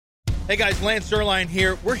Hey guys, Lance Zerline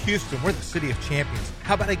here. We're Houston. We're the city of champions.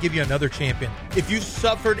 How about I give you another champion? If you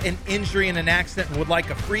suffered an injury in an accident and would like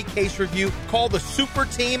a free case review, call the super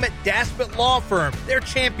team at Daspit Law Firm. They're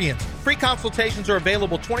champions. Free consultations are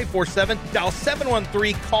available 24/7. Dial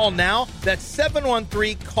 713-CALL-NOW. That's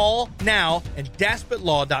 713-CALL-NOW and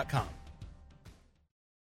DaspitLaw.com.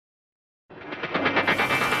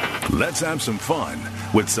 Let's have some fun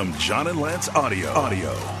with some John and Lance audio.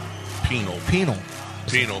 Penal. Penal.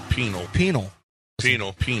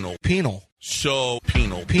 So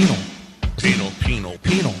penal.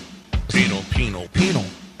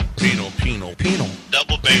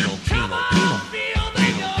 Double bang.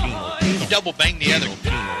 You double bang the other.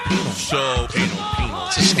 So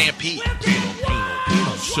It's a stampede.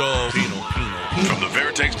 From the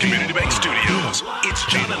Veritex Community Bank Studios, it's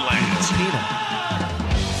John and Lance.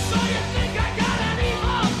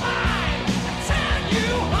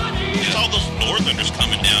 There's all those Northerners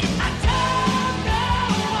coming down.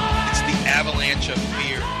 It's the avalanche of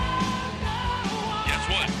fear. Guess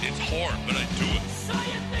what? It's hard, but I do it.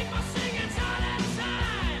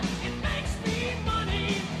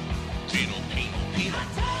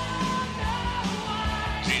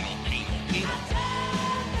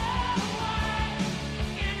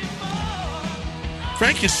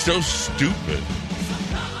 Frank is so stupid.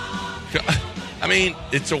 I mean,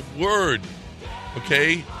 it's a word,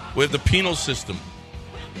 okay, with the penal system,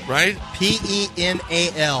 right?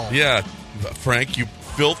 Penal. Yeah, Frank, you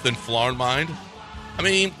filth and flour mind. I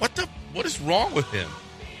mean, what is wrong with him?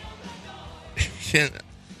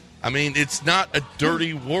 I mean, it's not a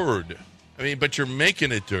dirty word. I mean, but you're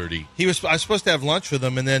making it dirty. I was supposed to have lunch with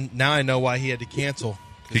him, and then now I know why he had to cancel.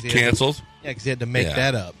 He canceled? Yeah, because he had to make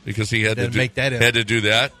that up. Because he had to do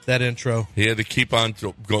that. That intro. He had to keep on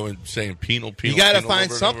going, saying penal. You got to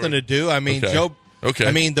find something to do. I mean, okay. Joe. Okay.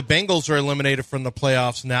 I mean, the Bengals are eliminated from the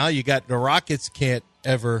playoffs now. You got the Rockets can't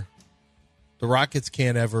ever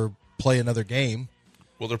play another game.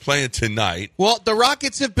 Well, they're playing tonight. Well, the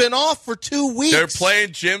Rockets have been off for 2 weeks. They're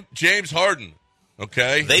playing James Harden.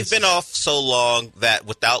 Okay, They've been off so long that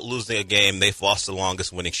without losing a game, they've lost the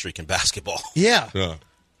longest winning streak in basketball. Yeah.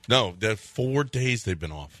 No, they're 4 days they've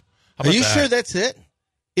been off. How Are about you that? sure that's it?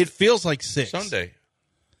 It feels like 6. Sunday.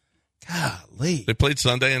 Golly. They played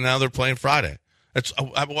Sunday, and now they're playing Friday. That's a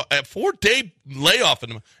 4-day layoff.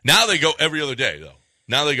 Now they go every other day, though.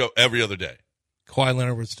 Kawhi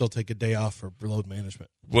Leonard would still take a day off for load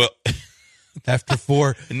management. Well, after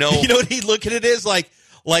 4. No. You know what he'd look at it is like,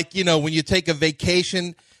 you know, when you take a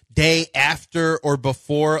vacation day after or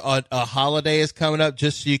before a holiday is coming up,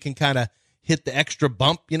 just so you can kind of hit the extra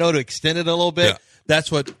bump, you know, to extend it a little bit. Yeah.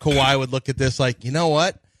 That's what Kawhi would look at this like, you know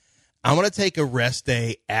what? I'm going to take a rest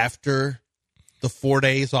day after the 4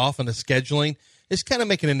 days off on the scheduling. It's kind of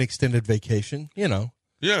making an extended vacation, you know.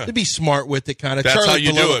 Yeah. To be smart with it, kind of. That's how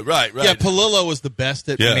you do it, right. Yeah, Palillo was the best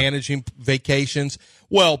at managing vacations.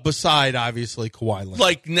 Well, beside, obviously, Kawhi Leonard.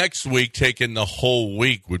 Like next week, taking the whole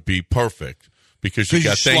week would be perfect because you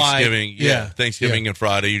got Thanksgiving. Thanksgiving and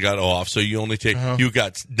Friday you got off, so you only take you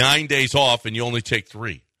got 9 days off, and you only take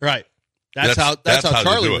 3. Right. That's how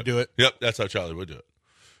Charlie would do it. Yep, that's how Charlie would do it.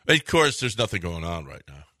 And of course, there's nothing going on right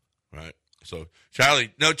now, right? So Charlie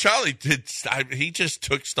did. He just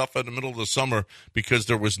took stuff in the middle of the summer because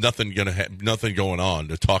there was nothing going on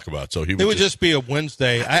to talk about. So it would just be a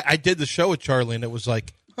Wednesday. I did the show with Charlie, and it was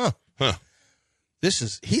like,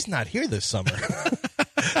 he's not here this summer.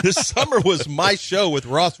 This summer was my show with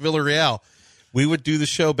Ross Villarreal. We would do the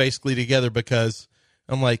show basically together because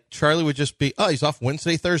I'm like, Charlie would just be, he's off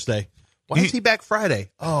Wednesday, Thursday. Why is he back Friday?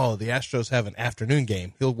 Oh, the Astros have an afternoon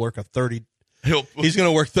game. He'll work he's going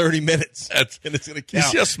to work 30 minutes, and it's going to count.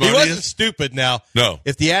 He wasn't stupid now. No.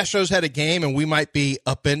 If the Astros had a game and we might be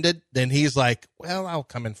upended, then he's like, well, I'll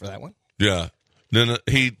come in for that one. Yeah. No,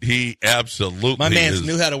 he absolutely My man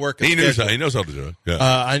knew how to work a schedule. He knows how to do it.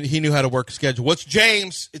 Yeah. He knew how to work a schedule. What's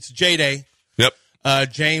James? It's J Day. Yep.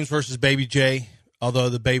 James versus Baby J, although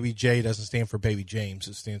the Baby J doesn't stand for Baby James.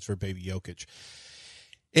 It stands for Baby Jokic.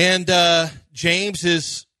 And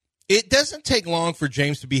James it doesn't take long for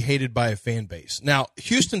James to be hated by a fan base. Now,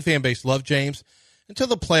 Houston fan base love James. Until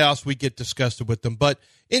the playoffs, we get disgusted with them. But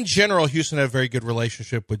in general, Houston had a very good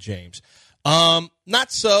relationship with James.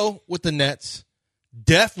 Not so with the Nets.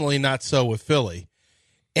 Definitely not so with Philly.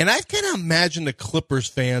 And I kind of imagine the Clippers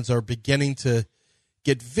fans are beginning to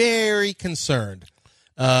get very concerned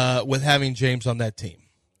with having James on that team.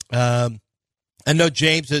 I know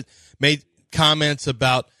James had made comments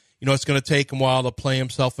about, it's going to take him a while to play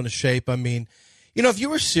himself into shape. I mean, if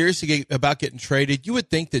you were serious about getting traded, you would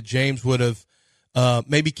think that James would have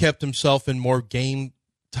maybe kept himself in more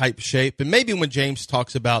game-type shape. And maybe when James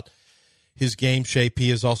talks about, his game shape.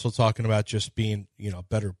 He is also talking about just being, a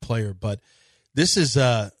better player. But this is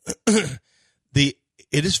it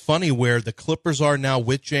is funny where the Clippers are now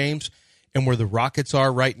with James and where the Rockets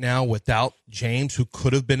are right now without James, who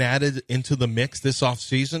could have been added into the mix this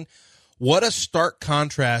offseason. What a stark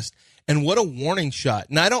contrast and what a warning shot.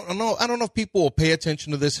 And I don't know if people will pay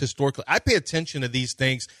attention to this historically. I pay attention to these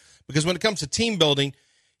things because when it comes to team building,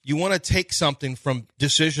 you want to take something from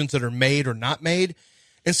decisions that are made or not made.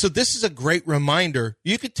 And so this is a great reminder.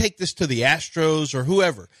 You could take this to the Astros or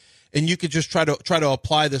whoever, and you could just try to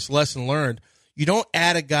apply this lesson learned. You don't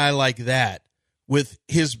add a guy like that with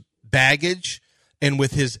his baggage and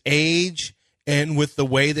with his age and with the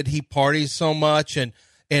way that he parties so much and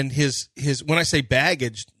his when I say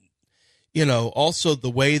baggage, also the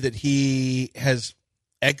way that he has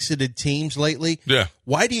exited teams lately. Yeah.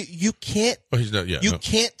 Why do you can't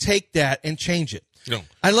can't take that and change it. No.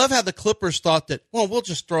 I love how the Clippers thought that, we'll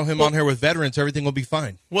just throw him on here with veterans, everything will be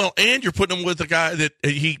fine. Well, and you're putting him with a guy that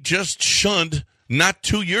he just shunned not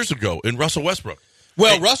 2 years ago in Russell Westbrook.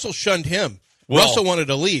 Well, Russell shunned him. Russell wanted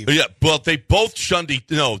to leave. Yeah, but they both shunned.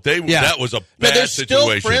 That was a bad they're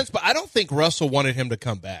situation. Still friends, but I don't think Russell wanted him to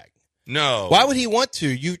come back. No. Why would he want to?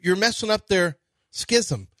 You're messing up their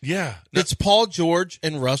schism. Yeah. It's Paul George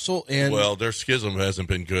and Russell. And well, their schism hasn't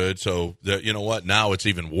been good. So, you know what? Now it's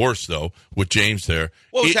even worse, though, with James there.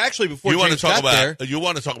 Well, it's actually before James got there. You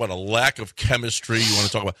want to talk about a lack of chemistry. You want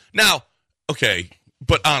to talk about – now, okay,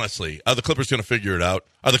 but honestly, are the Clippers going to figure it out?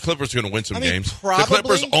 Are the Clippers going to win some games? Probably. The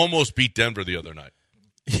Clippers almost beat Denver the other night.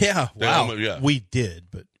 Yeah, wow. We did,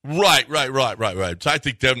 but Right. So I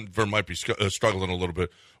think Denver might be struggling a little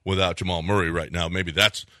bit without Jamal Murray right now. Maybe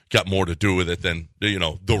that's got more to do with it than,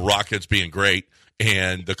 the Rockets being great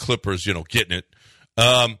and the Clippers, getting it.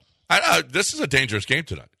 This is a dangerous game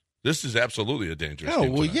tonight. This is absolutely a dangerous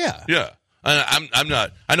game tonight. Yeah. Yeah. I'm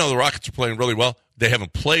not – I know the Rockets are playing really well. They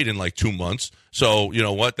haven't played in like 2 months. So, you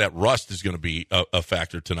know what? That rust is going to be a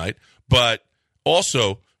factor tonight. But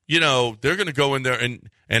also – they're going to go in there,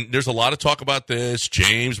 and there's a lot of talk about this.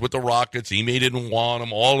 James with the Rockets, he didn't want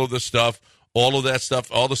him, all of the stuff, all of that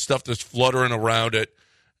stuff, all the stuff that's fluttering around it.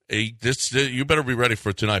 You better be ready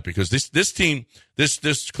for tonight because this team,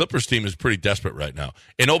 this Clippers team is pretty desperate right now.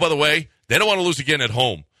 And, oh, by the way, they don't want to lose again at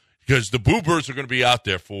home because the Boo Birds are going to be out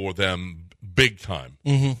there for them big time.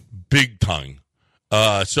 Mm-hmm. Big time.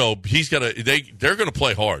 So he's got to – they're going to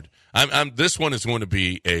play hard. This one is going to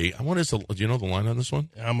be do you know the line on this one?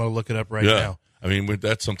 I'm going to look it up right now. I mean,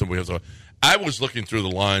 that's something we have to. I was looking through the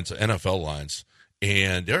lines, NFL lines,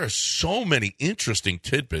 and there are so many interesting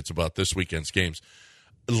tidbits about this weekend's games.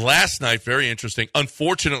 Last night, very interesting.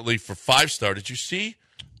 Unfortunately for 5-star, did you see?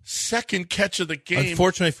 Second catch of the game.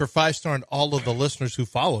 Unfortunately for 5-star and all of the listeners who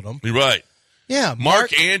followed him. You're right. Yeah,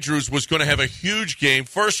 Mark Andrews was going to have a huge game.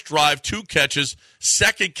 First drive, 2 catches.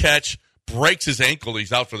 Second catch. Breaks his ankle.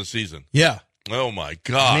 He's out for the season. Yeah. Oh, my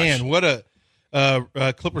gosh. Man, what a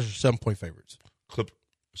Clippers are 7-point favorites.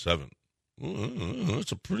 7.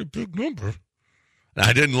 That's a pretty big number.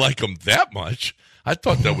 I didn't like them that much. I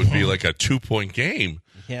thought that would be like a 2-point game.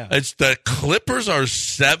 Yeah. It's the Clippers are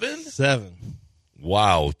 7? 7.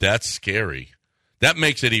 Wow, that's scary. That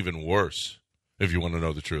makes it even worse, if you want to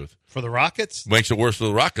know the truth. For the Rockets? Makes it worse for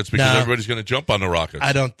the Rockets because everybody's going to jump on the Rockets.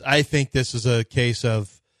 I think this is a case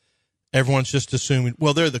of everyone's just assuming,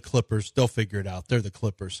 well, they're the Clippers. They'll figure it out. They're the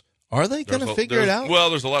Clippers. Are they going to figure it out? Well,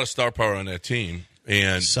 there's a lot of star power on that team.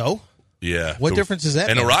 And so? Yeah. What difference is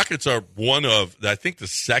that? And the Rockets are one of, I think, the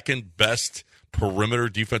second best perimeter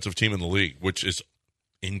defensive team in the league, which is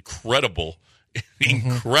incredible.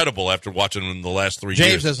 Incredible after watching them in the last 3 years.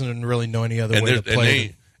 James doesn't really know any other way to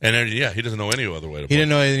play. He doesn't know any other way to play. He didn't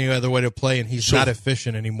know any other way to play, and he's not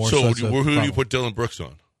efficient anymore. So who do you put Dylan Brooks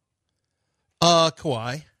on?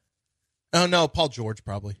 Kawhi. Oh, no, Paul George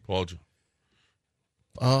probably. Paul George.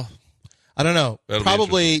 I don't know. That'll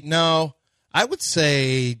probably, no. I would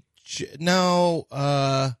say, no.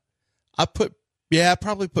 I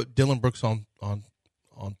probably put Dylan Brooks on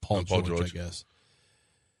Paul George, I guess.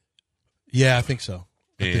 Yeah, I think so.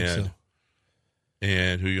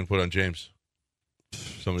 And who are you going to put on James?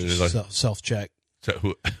 Somebody self-check.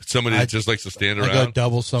 Somebody that just likes to stand around? I go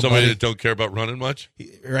double somebody. Somebody that don't care about running much?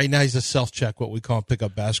 Right now he's a self-check, what we call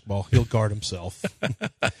pickup basketball. He'll guard himself.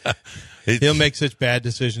 He'll make such bad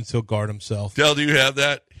decisions, he'll guard himself. Del, do you have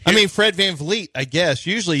that? I mean, Fred VanVleet, I guess.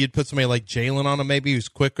 Usually you'd put somebody like Jalen on him maybe who's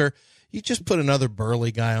quicker. You just put another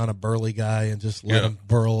burly guy on a burly guy and just let them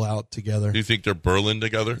burl out together. Do you think they're burling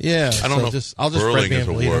together? Yeah. I don't know. I'll just burling Fred is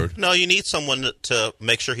a VanVleet word. No, you need someone to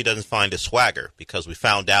make sure he doesn't find his swagger because we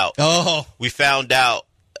found out. Oh. We found out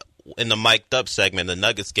in the mic'd up segment, the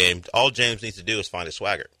Nuggets game, all James needs to do is find his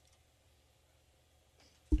swagger.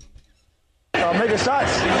 making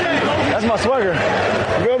shots. That's my swagger.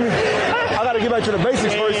 You feel me? I got to get back to the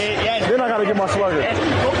basics first. Then I got to get my swagger.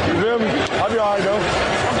 You feel me? I'll be all right, though.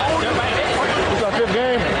 It's our 5th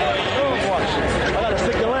game. Watch. I got to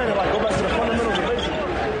stick the landing, like, go back to the fundamentals of basics.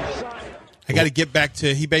 I got to get back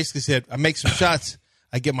to, he basically said, I make some shots,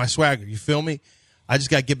 I get my swagger. You feel me? I just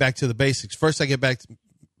got to get back to the basics. First I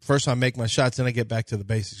make my shots, then I get back to the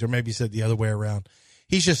basics. Or maybe he said the other way around.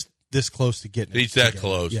 He's just this close to getting it. He's that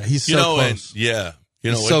close. Yeah, he's so close.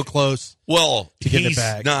 He's so close. Well, to get he's it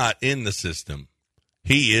back. Not in the system.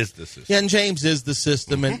 He is the system. Yeah, and James is the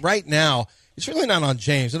system. And right now, it's really not on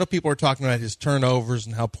James. I know people are talking about his turnovers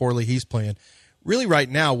and how poorly he's playing. Really, right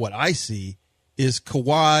now, what I see is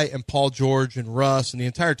Kawhi and Paul George and Russ and the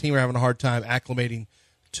entire team are having a hard time acclimating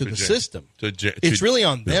to the system. It's really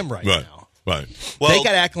on them right now. Right. Well, they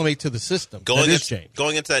got to acclimate to the system. Going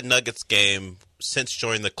into that Nuggets game, since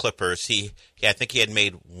joining the Clippers, I think he had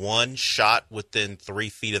made one shot within 3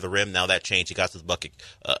 feet of the rim. Now that changed. He got to the bucket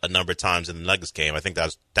a number of times in the Nuggets game. I think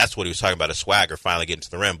that's what he was talking about, a swagger, finally getting to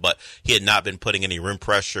the rim. But he had not been putting any rim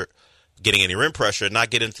pressure, not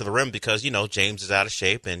getting to the rim because, James is out of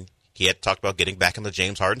shape, and he had talked about getting back in the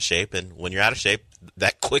James Harden shape. And when you're out of shape,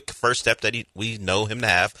 that quick first step that we know him to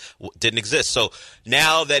have didn't exist. So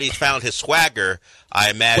now that he's found his swagger,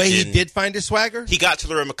 I imagine. Wait, he did find his swagger? He got to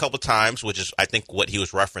the rim a couple times, which is, I think, what he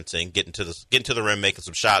was referencing, getting to the rim, making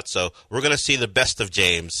some shots. So we're going to see the best of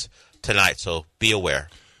James tonight. So be aware.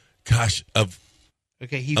 Gosh,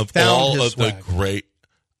 he of found all his of swagger. the great,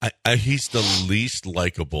 he's the least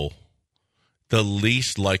likable. The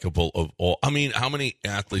least likable of all. I mean, how many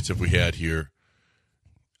athletes have we had here?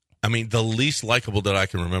 I mean, the least likable that I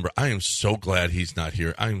can remember. I am so glad he's not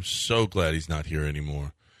here. I am so glad he's not here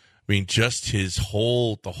anymore. I mean, just the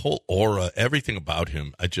whole aura, everything about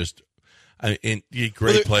him. Great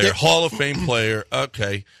player, Hall of Fame player.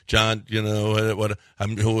 Okay, John,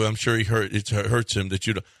 I'm sure it hurts him that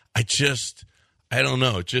you don't. I don't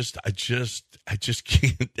know. I just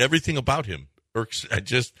can't. Everything about him. I'm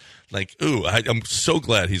so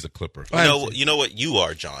glad he's a Clipper. You know what you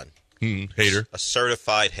are, John? Hater. A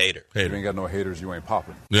certified hater. You ain't got no haters, you ain't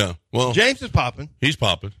popping. Yeah. Well, James is popping. He's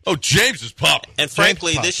popping. Oh, James is popping. And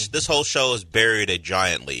frankly, this whole show has buried a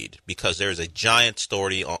giant lead because there's a giant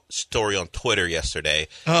story on Twitter yesterday,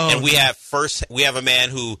 and we have a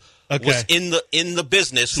man who was in the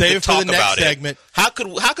business who could talk about it. Segment. How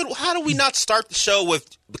do we not start the show with,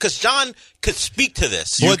 because John could speak to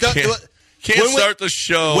this. Can't start the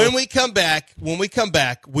show. When we come back,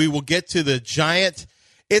 we will get to the giant.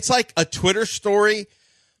 It's like a Twitter story,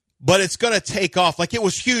 but it's going to take off. Like, it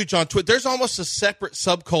was huge on Twitter. There's almost a separate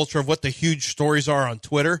subculture of what the huge stories are on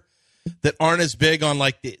Twitter that aren't as big on,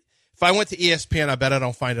 like, if I went to ESPN, I bet I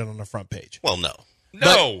don't find it on the front page. Well, no.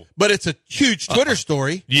 But it's a huge Twitter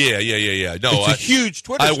story. Yeah. No, it's a huge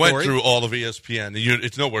Twitter story. I went through all of ESPN.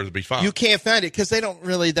 It's nowhere to be found. You can't find it because they don't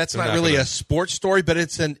really. That's not really a sports story, but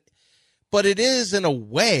But it is in a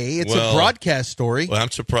way. It's a broadcast story. Well,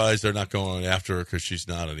 I'm surprised they're not going after her because she's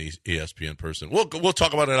not an ESPN person. We'll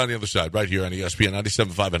talk about it on the other side, right here on ESPN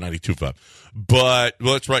 97.5 and 92.5. But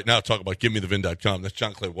let's right now talk about GiveMeTheVin.com. That's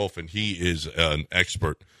John Clay Wolf, and he is an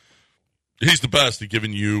expert. He's the best at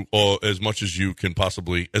giving you as much as he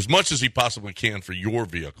possibly can for your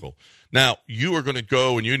vehicle. Now, you are going to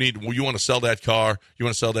go and you want to sell that car, you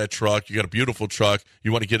want to sell that truck, you got a beautiful truck,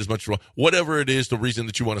 you want to get as much, whatever it is, the reason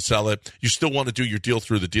that you want to sell it, you still want to do your deal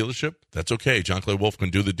through the dealership, that's okay. John Clay Wolf can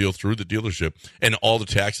do the deal through the dealership, and all the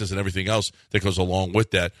taxes and everything else that goes along with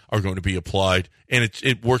that are going to be applied, and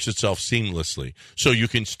it works itself seamlessly. So you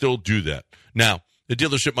can still do that. Now, the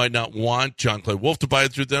dealership might not want John Clay Wolf to buy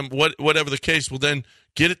it through them. Whatever the case, well then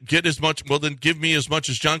get as much. Well then give me as much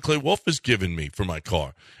as John Clay Wolf has given me for my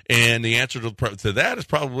car. And the answer to that is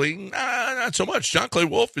probably not so much. John Clay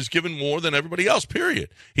Wolf has given more than everybody else.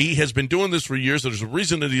 Period. He has been doing this for years. There's a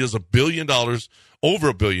reason that he does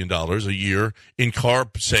over $1 billion a year in car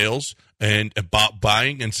sales and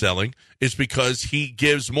buying and selling. It's because he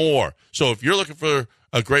gives more. So if you're looking for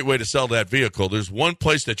a great way to sell that vehicle, there's one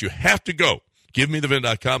place that you have to go.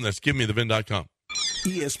 GiveMeTheVin.com. That's GiveMeTheVin.com.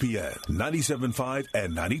 ESPN 97.5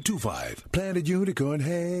 and 92.5. Planet Unicorn,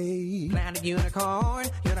 hey. Planet Unicorn,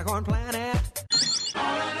 Unicorn Planet. Turn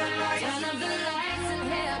up the lights in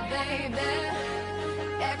here, baby.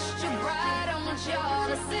 Extra bright, I want y'all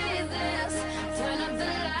to see this. Turn up the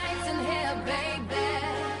lights in here, baby.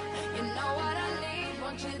 You know what I need,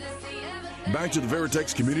 want you to see everything. Back to the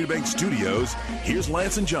Veritex Community Bank Studios. Here's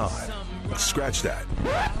Lance and John. Scratch that.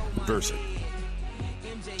 Verse it.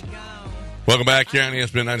 Welcome back here on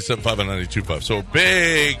ESPN 97.5 and 92.5. So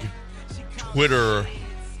big Twitter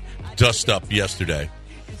dust-up yesterday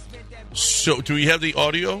So, do we have the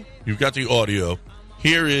audio? You've got the audio.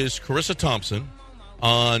 Here is Charissa Thompson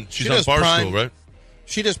on. She's on Barstool, right?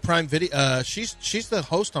 She does Prime Video. She's the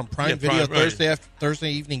host on Prime Video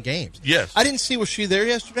Thursday evening games. Yes. I didn't see. Was she there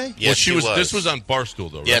yesterday? Yes, well, she was. This was on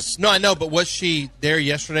Barstool, though, right? Yes. No, I know, but was she there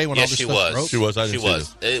yesterday when all this stuff broke? She was. I didn't see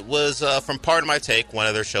this. It was from Part of My Take, one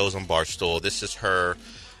of their shows on Barstool. This is her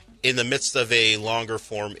in the midst of a longer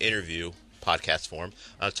form interview, podcast form,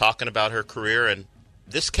 talking about her career, and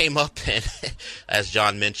this came up, and as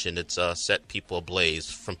John mentioned, it's set people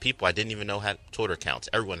ablaze from people I didn't even know had Twitter accounts.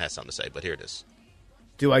 Everyone has something to say, but here it is.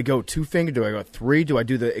 Do I go 2-finger? Do I go 3? Do I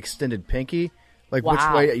do the extended pinky? Like, which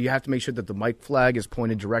way? You have to make sure that the mic flag is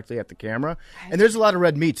pointed directly at the camera. And there's a lot of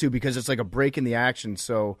red meat, too, because it's like a break in the action.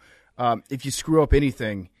 So if you screw up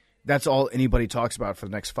anything, that's all anybody talks about for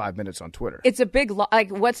the next 5 minutes on Twitter. It's a big,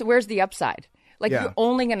 where's the upside? Like, you're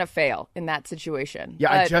only going to fail in that situation.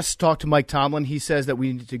 Yeah, I just talked to Mike Tomlin. He says that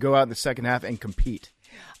we need to go out in the second half and compete.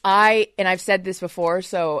 I've said this before,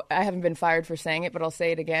 so I haven't been fired for saying it, but I'll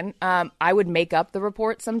say it again. I would make up the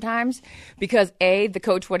report sometimes because A, the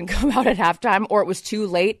coach wouldn't come out at halftime, or it was too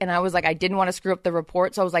late, and I was like, I didn't want to screw up the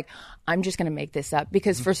report, so I was like, I'm just going to make this up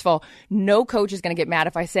because first of all, no coach is going to get mad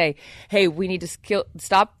if I say, hey, we need to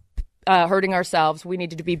stop hurting ourselves. We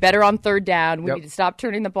need to be better on third down. We need to stop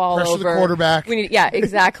turning the ball Pressure over. the quarterback.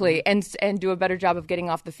 Exactly. and do a better job of getting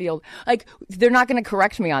off the field. Like, they're not going to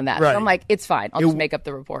correct me on that. Right. So I'm like, it's fine. I'll just make up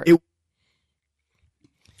the report.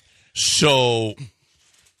 So,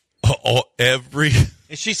 And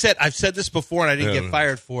she said, I've said this before and I didn't get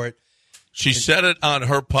fired for it. She said it on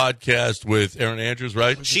her podcast with Aaron Andrews,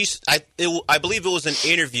 right? I believe it was an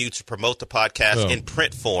interview to promote the podcast in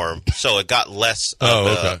print form, so it got less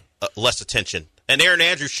less attention. And Aaron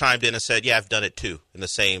Andrews chimed in and said, "Yeah, I've done it too," in the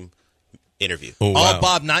same interview. Oh, wow. All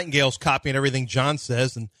Bob Nightingale's copying everything John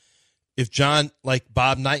says, and if John, like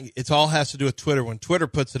Bob Nightingale, it all has to do with Twitter. When Twitter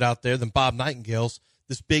puts it out there, then Bob Nightingale's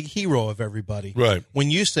this big hero of everybody. Right.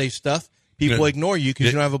 When you say stuff, people ignore you because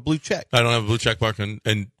you don't have a blue check. I don't have a blue check mark, and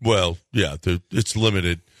it's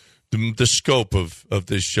limited. The scope of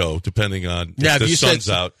this show, depending on if the sun's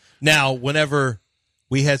out. Now, whenever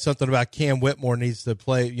we had something about Cam Whitmore needs to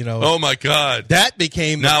play, Oh my God, that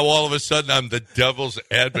became now all of a sudden I'm the devil's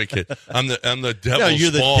advocate. I'm the devil's no,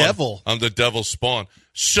 you're spawn. the devil. I'm the devil's spawn.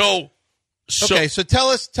 So tell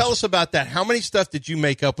us about that. How many stuff did you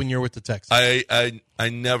make up when you were with the Texans? I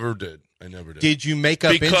never did. Did you make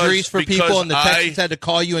up injuries for people, and the Texans had to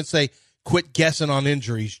call you and say, "Quit guessing on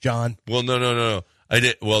injuries, John"? Well, no. I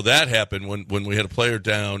did. Well, that happened when we had a player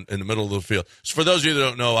down in the middle of the field. So for those of you that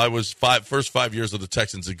don't know, I was first 5 years of the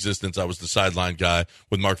Texans' existence. I was the sideline guy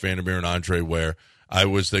with Mark Vandermeer and Andre Ware. I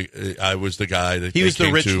was the guy that he was the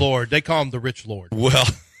Rich Lord. They call him the Rich Lord. Well,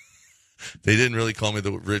 they didn't really call me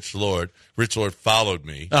the Rich Lord. Rich Lord followed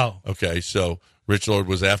me. Oh, okay. So Rich Lord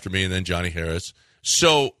was after me, and then Johnny Harris.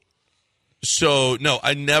 So no,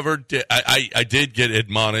 I never did. I did get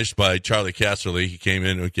admonished by Charlie Casserly. He came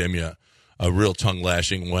in and gave me a real tongue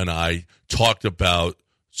lashing when I talked about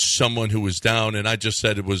someone who was down, and I just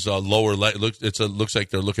said it was a lower leg. Looks like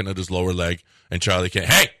they're looking at his lower leg, and Charlie came,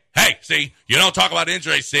 hey, see, you don't talk about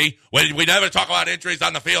injuries. See, we never talk about injuries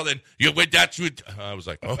on the field, and I was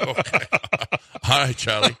like, oh, okay, all right,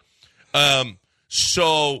 Charlie.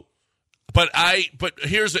 But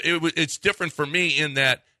it's different for me in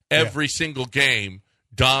that every single game,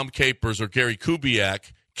 Dom Capers or Gary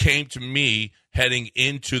Kubiak came to me heading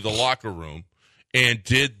into the locker room and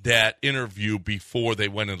did that interview before they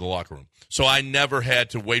went into the locker room. So I never had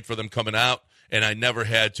to wait for them coming out, and I never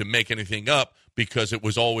had to make anything up because it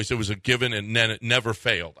was a given, and then it never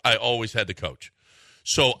failed. I always had to coach.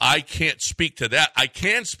 So I can't speak to that. I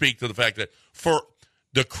can speak to the fact that for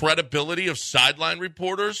the credibility of sideline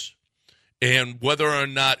reporters and whether or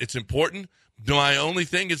not it's important, my only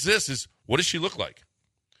thing is what does she look like?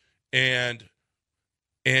 And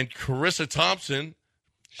Charissa Thompson,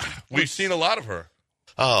 we've seen a lot of her.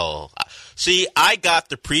 Oh, see, I got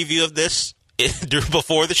the preview of this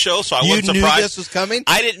before the show, so I wasn't surprised. You knew this was coming?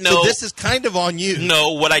 I didn't know. So this is kind of on you.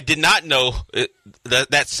 No, what I did not know,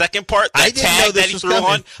 that second part, that tag that he threw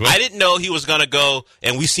on, I didn't know he was going to go,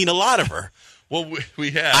 and we've seen a lot of her. Well,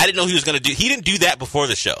 we have. I didn't know he was going to do. He didn't do that before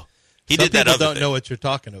the show. He Some did that people other don't thing. know what you're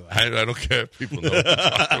talking about. I don't care if people know what I'm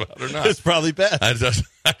talking about or not. It's probably best.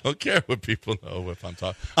 I don't care what people know if I'm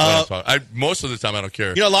talking. Most of the time, I don't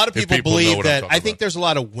care. A lot of people believe that. I think about. there's a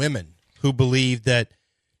lot of women who believe that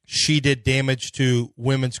she did damage to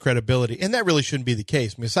women's credibility, and that really shouldn't be the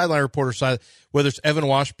case. I mean, sideline reporter, whether it's Evan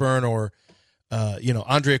Washburn or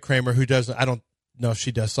Andrea Kramer, who doesn't. I don't know if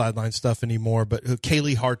she does sideline stuff anymore, but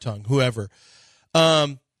Kaylee Hartung, whoever.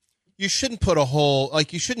 you shouldn't put a whole,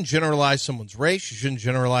 like, you shouldn't generalize someone's race. You shouldn't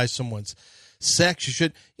generalize someone's sex. You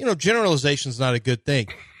should, generalization is not a good thing.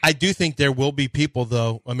 I do think there will be people,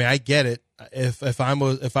 though. I mean, I get it. If I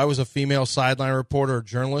was a female sideline reporter or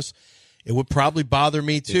journalist, it would probably bother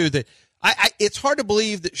me too. That it's hard to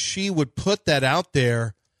believe that she would put that out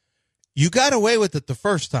there. You got away with it the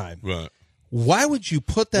first time. Right. Why would you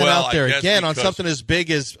put that out there again on something as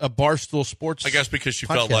big as a Barstool Sports? I guess because she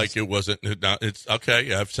felt like it wasn't. It's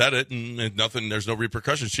okay. I've said it, and nothing. There's no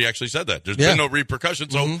repercussions. She actually said that. There's been no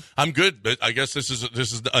repercussions, so I'm good. But I guess this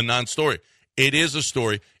is a non-story. It is a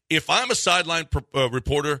story. If I'm a sideline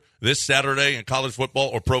reporter this Saturday in college football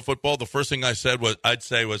or pro football, the first thing I'd say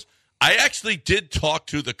was, I actually did talk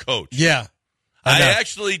to the coach. Yeah, I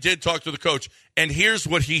actually did talk to the coach, and here's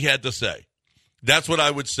what he had to say. That's what I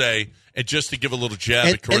would say, and just to give a little jab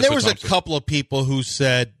at Charissa And there was Thompson. a couple of people who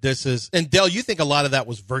said this is, and Dale, you think a lot of that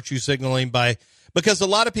was virtue signaling because a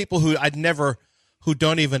lot of people who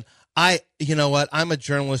don't even, you know what, I'm a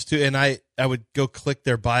journalist too, and I would go click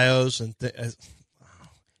their bios and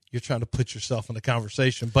you're trying to put yourself in the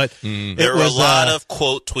conversation, but there were a lot of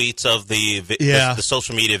quote tweets of the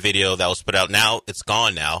social media video that was put out. Now it's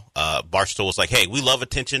gone. Now Barstool was like, "Hey, we love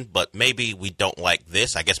attention, but maybe we don't like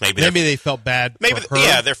this." I guess maybe they felt bad. Maybe for her.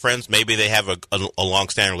 Yeah, they're friends. Maybe they have a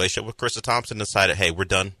long-standing relationship with Charissa Thompson. Decided, hey, we're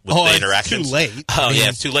done with the interactions. It's too late.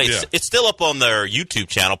 It's too late. Yeah. It's still up on their YouTube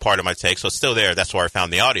channel. Part of my take, so it's still there. That's where I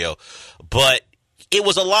found the audio. But it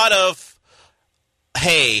was a lot of,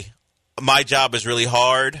 "Hey, my job is really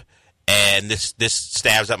hard, and this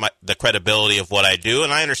stabs at the credibility of what I do."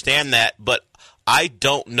 And I understand that, but I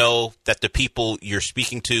don't know that the people you're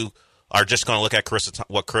speaking to are just going to look at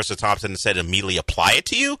what Charissa Thompson said and immediately apply it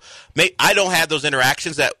to you. I don't have those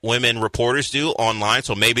interactions that women reporters do online,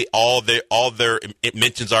 so maybe all their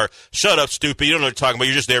mentions are, "Shut up, stupid, you don't know what you're talking about,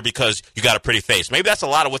 you're just there because you got a pretty face." Maybe that's a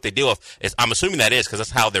lot of what they deal with. I'm assuming that is because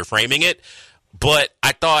that's how they're framing it. But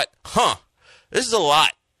I thought, this is a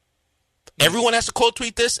lot. Everyone has to quote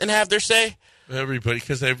tweet this and have their say. Everybody,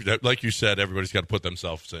 because like you said, everybody's got to put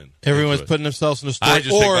themselves in. Everyone's putting themselves in the story. I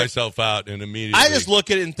just take myself out and immediately. I just look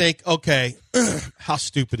at it and think, okay, how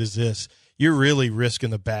stupid is this? You're really risking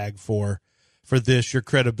the bag for this, your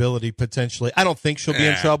credibility potentially. I don't think she'll be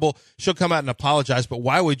in trouble. She'll come out and apologize, but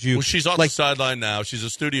why would you? Well, she's on the sideline now. She's a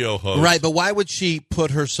studio host, right? But why would she put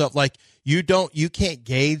herself you can't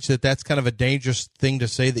gauge that that's kind of a dangerous thing to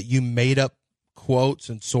say, that you made up quotes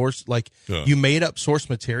and source, you made up source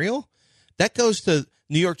material. That goes to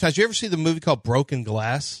New York Times. You ever see the movie called Broken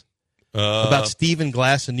Glass about Stephen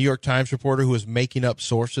Glass, a New York Times reporter who was making up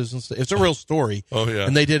sources and stuff? It's a real story. Oh yeah.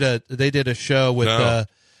 And they did a show with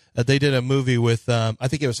they did a movie with I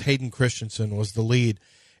think it was Hayden Christensen was the lead,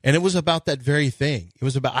 and it was about that very thing. It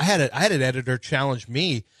was about I had an editor challenge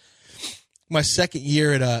me my second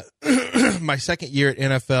year at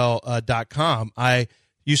NFL.com. I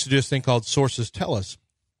used to do this thing called Sources Tell Us,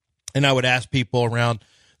 and I would ask people around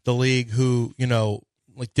the league who,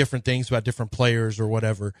 like different things about different players or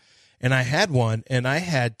whatever. And I had one, and I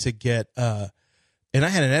had to get, and I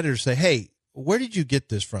had an editor say, "Hey, where did you get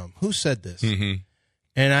this from? Who said this?" Mm-hmm.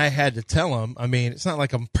 And I had to tell him. I mean, it's not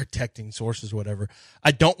like I'm protecting sources or whatever.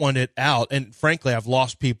 I don't want it out. And frankly, I've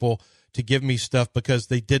lost people to give me stuff because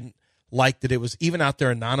they didn't like that it was even out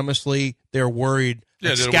there anonymously. They're worried.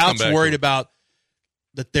 Yeah, scouts worried about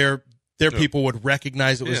that their people would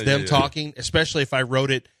recognize it was them talking, especially if I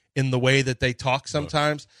wrote it in the way that they talk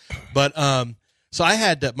sometimes. But so I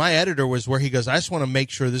had my editor was where he goes, "I just want to make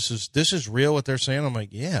sure this is real what they're saying." I'm like,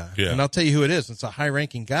 yeah. And I'll tell you who it is. It's a high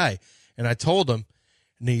ranking guy. And I told him,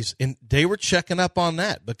 and they were checking up on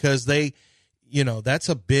that because they, that's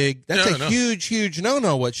a huge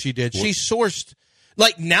no what she did. She sourced.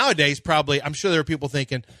 Like nowadays, probably, I'm sure there are people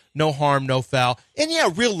thinking, no harm, no foul. And yeah,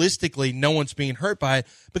 realistically, no one's being hurt by it.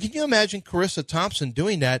 But can you imagine Charissa Thompson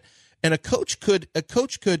doing that? And a coach could,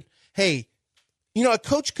 hey, a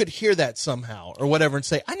coach could hear that somehow or whatever and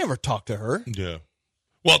say, "I never talked to her." Yeah.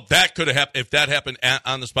 Well, that could have happened if that happened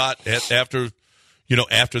on the spot after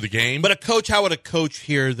the game. But how would a coach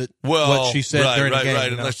hear that? What she said during the game?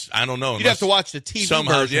 Right. Unless, I don't know. You'd have to watch the TV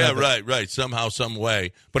version. Yeah, of it. right. Somehow, some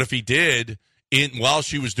way. But if he did, while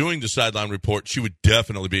she was doing the sideline report, she would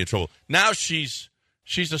definitely be in trouble. Now she's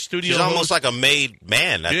a studio. She's almost like a made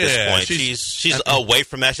man at this point. She's away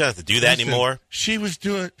from that. She doesn't have to do that anymore. She was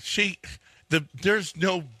doing there's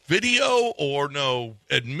no video or no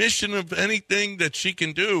admission of anything that she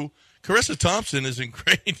can do. Charissa Thompson is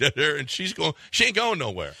ingrained at her, and she ain't going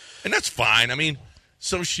nowhere, and that's fine. I mean,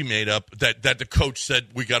 So she made up that the coach said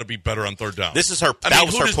we got to be better on third down. This is her. That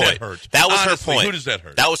was her point. That was her point. Who does that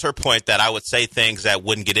hurt? That was her point. That I would say things that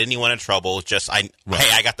wouldn't get anyone in trouble. Hey,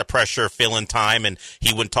 I got the pressure, filling time, and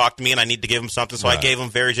he wouldn't talk to me, and I need to give him something, so I gave him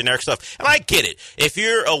very generic stuff. And I get it. If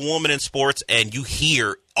you're a woman in sports and you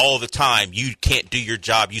hear all the time you can't do your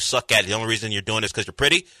job, you suck at it. The only reason you're doing it is because you're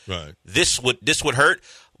pretty. Right. This would hurt,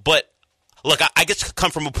 but. Look, I get to come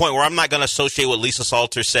from a point where I'm not going to associate what Lisa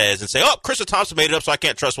Salter says and say, "Oh, Krista Thompson made it up, so I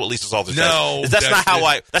can't trust what Lisa Salter says." No, that's not how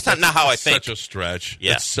I. That's not how I think. Such a stretch.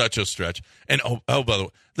 Yeah, it's such a stretch. And oh, by the way,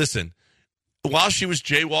 listen. While she was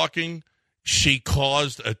jaywalking, she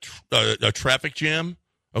caused a traffic jam.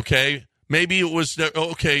 Okay, maybe it was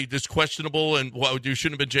this questionable, and you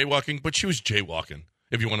shouldn't have been jaywalking, but she was jaywalking.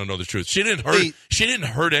 If you want to know the truth, she didn't hurt. She didn't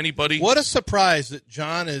hurt anybody. What a surprise that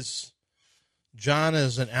John is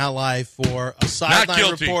an ally for a sideline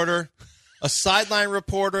reporter, a former sideline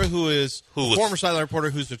reporter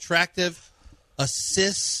who's attractive, a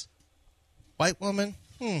cis white woman.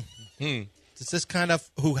 Is this kind of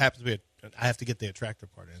who happens to be? I have to get the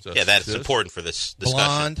attractive part in. Yeah, that's important for this discussion.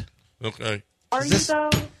 Blonde. Okay. Are you though?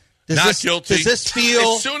 Guilty. Does this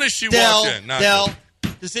feel? As soon as she walked in, Del,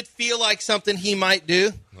 does it feel like something he might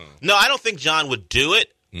do? No, I don't think John would do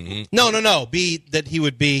it. Mm-hmm. No. That he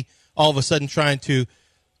would be all of a sudden trying to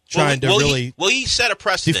really he set a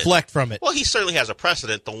precedent. Deflect from it. Well, he certainly has a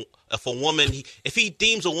precedent. If he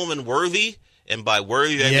deems a woman worthy, and by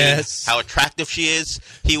worthy I mean how attractive she is,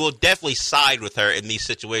 he will definitely side with her in these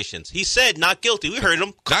situations. He said not guilty. We heard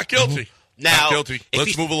him. Not guilty. Now, not guilty.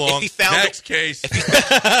 Let's move along. Next case.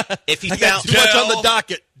 If he found too much on the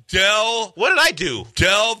docket. Del. What did I do?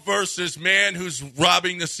 Del versus man who's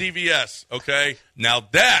robbing the CVS. Okay, now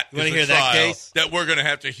that is a trial that we're going to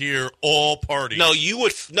have to hear all parties. No,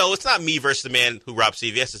 it's not me versus the man who robbed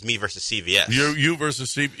CVS. It's me versus CVS. You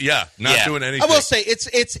versus CVS. Yeah, not doing anything. I will say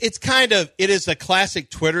it's kind of it is a classic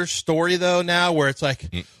Twitter story though now where it's like,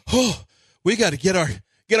 we got to get our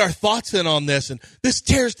thoughts in on this, and this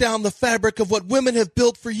tears down the fabric of what women have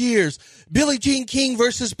built for years. Billie Jean King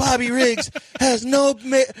versus Bobby Riggs has no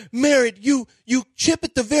merit. You chip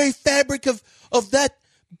at the very fabric of that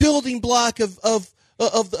building block of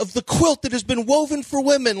the quilt that has been woven for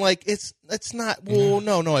women. Like it's not. Well,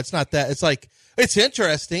 no, it's not that. It's like it's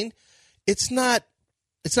interesting. It's not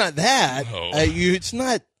that. No. It's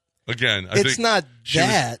not. Again, it's not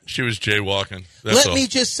that. She was jaywalking. Let me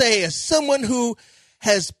just say, as someone who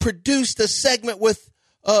has produced a segment with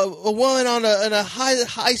a woman on a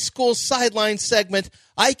high school sideline segment,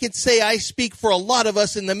 I can say I speak for a lot of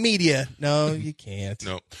us in the media. No, you can't.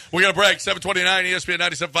 No. We got a break. 729 ESPN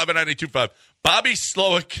 97.5 and 92.5. Bobby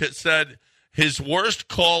Slowik said his worst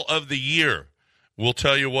call of the year. We'll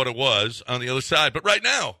tell you what it was on the other side. But right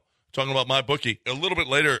now, talking about my bookie, a little bit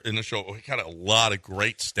later in the show, we got a lot of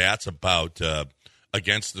great stats about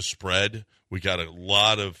against the spread. We got a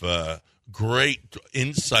lot of great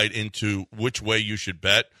insight into which way you should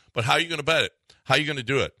bet, but how are you going to bet it? How are you going to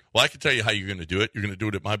do it? Well, I can tell you how you're going to do it. You're going to do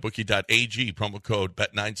it at mybookie.ag, promo code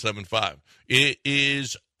BET975. It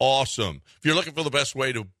is awesome. If you're looking for the best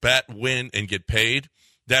way to bet, win, and get paid,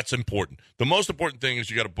 that's important. The most important thing is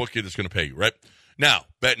you got a bookie that's going to pay you, right? Now,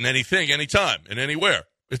 betting anything, anytime, and anywhere.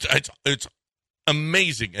 It's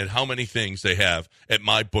amazing at how many things they have at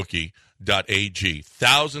mybookie.ag.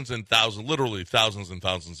 Thousands and thousands, literally thousands and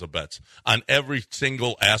thousands of bets on every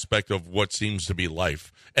single aspect of what seems to be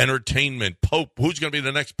life. Entertainment, Pope, who's going to be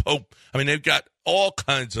the next Pope? I mean, they've got all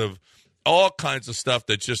kinds of stuff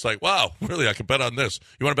that's just like, wow, really, I can bet on this.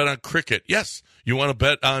 You want to bet on cricket? Yes. You want to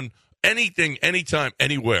bet on anything, anytime,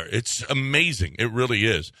 anywhere. It's amazing. It really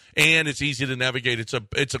is. And it's easy to navigate.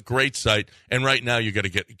 It's a great site. And right now you got to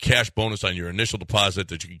get a cash bonus on your initial deposit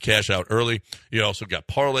that you can cash out early. You also got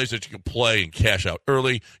parlays that you can play and cash out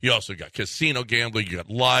early. You also got casino gambling. You got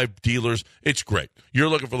live dealers. It's great. You're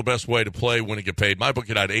looking for the best way to play, win, and get paid.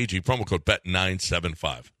 MyBookie.ag, promo code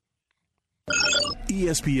BET975.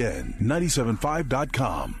 ESPN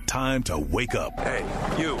 975.com. Time to wake up. Hey,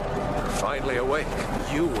 you. Finally awake.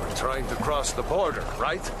 You were trying to cross the border,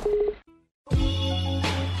 right?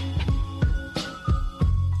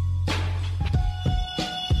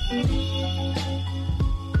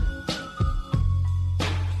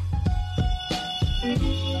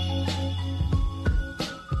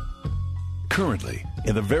 Currently,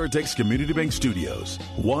 in the Veritex Community Bank Studios,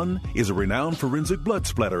 one is a renowned forensic blood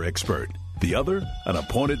splatter expert. The other, an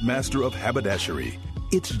appointed master of haberdashery.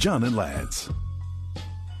 It's John and Lance.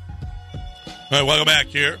 All right, welcome back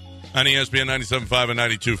here on ESPN 97.5 and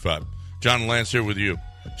 92.5. John and Lance here with you.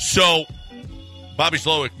 So, Bobby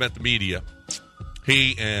Slowik met the media.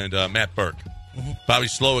 He and Matt Burke. Bobby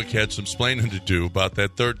Slowik had some explaining to do about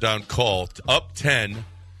that third down call. Up 10,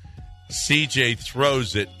 CJ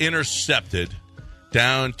throws it, intercepted,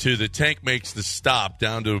 down to the Tank makes the stop,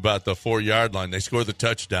 down to about the 4-yard line. They score the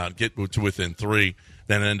touchdown, get to within 3,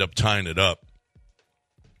 then end up tying it up.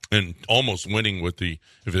 And almost winning with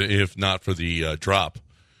if not for the drop.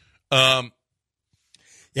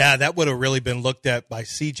 Yeah, that would have really been looked at by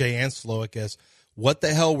CJ and Slowik as, what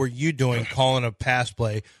the hell were you doing calling a pass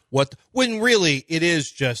play? When really it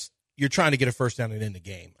is just you're trying to get a first down and end the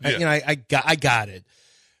game. Yeah. I got it.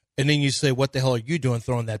 And then you say, what the hell are you doing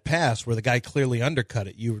throwing that pass where the guy clearly undercut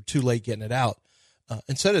it? You were too late getting it out.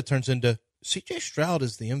 Instead, it turns into C.J. Stroud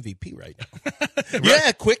is the MVP right now. Right.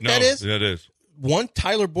 Yeah, quick that is. That is. One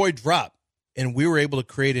Tyler Boyd drop, and we were able to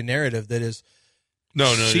create a narrative that is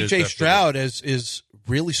C.J. Stroud is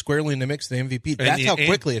really squarely in the mix of the MVP. That's how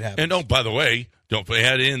quickly it happened. And by the way, don't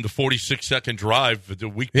add in the 46-second drive the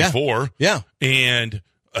week before. Yeah. And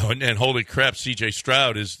holy crap, C.J.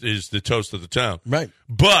 Stroud is the toast of the town. Right.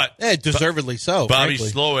 But deservedly so. Bobby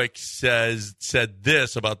frankly. Slowik said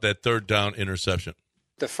this about that third down interception.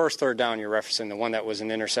 The first third down you're referencing, the one that was an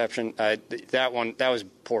interception, that was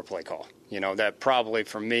poor play call. That probably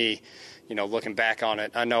for me, looking back on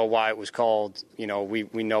it, I know why it was called. We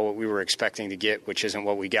know what we were expecting to get, which isn't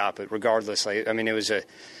what we got. But regardless, it was a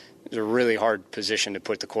really hard position to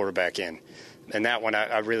put the quarterback in. And that one,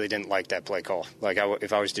 I really didn't like that play call.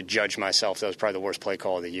 If I was to judge myself, that was probably the worst play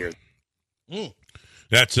call of the year.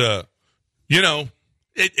 That's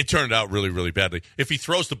it turned out really, really badly. If he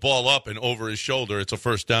throws the ball up and over his shoulder, it's a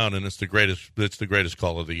first down, and it's the greatest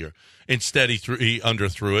call of the year. Instead, he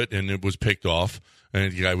underthrew it, and it was picked off,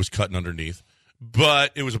 and the guy was cutting underneath.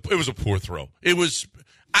 But it was a poor throw. It was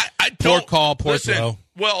poor call, poor throw.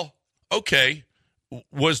 Well, okay.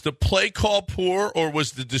 Was the play call poor, or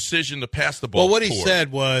was the decision to pass the ball Well, what he poor?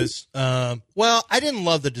 said was, I didn't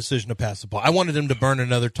love the decision to pass the ball. I wanted him to burn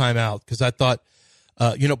another timeout because I thought,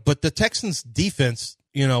 but the Texans' defense,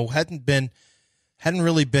 hadn't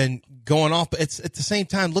really been going off. But it's at the same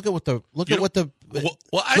time, look at what the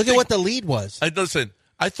lead was. Listen,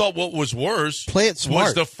 I thought what was worse Play it smart.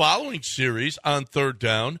 was the following series on third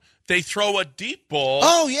down. They throw a deep ball.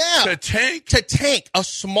 Oh yeah, to Tank a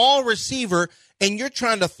small receiver. And you're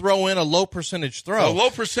trying to throw in a low percentage throw. A low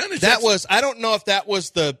percentage. I don't know if that was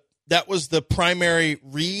the primary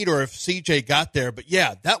read or if CJ got there, but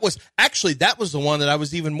yeah, that was the one that I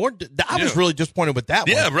was even more. I was really disappointed with that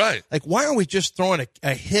one. Yeah, right. Like, why aren't we just throwing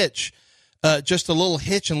a hitch, just a little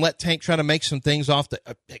hitch, and let Tank try to make some things off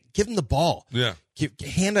give him the ball. Yeah.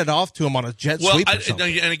 Hand it off to him on a jet sweep or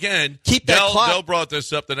something. And again, keep that clock. Dell brought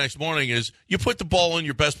this up the next morning. Is you put the ball in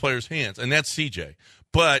your best player's hands, and that's CJ.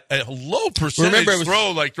 But a low percentage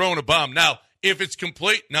throw, like throwing a bomb. Now, if it's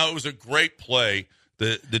complete, it was a great play.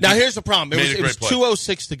 Now, here's the problem. It was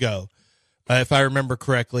 2:06 to go, if I remember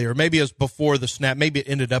correctly, or maybe it was before the snap. Maybe it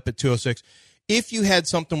ended up at 2:06. If you had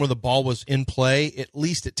something where the ball was in play, at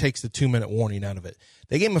least it takes the 2-minute warning out of it.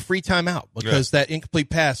 They gave him a free timeout because that incomplete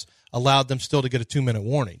pass allowed them still to get a 2-minute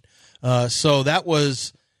warning. So that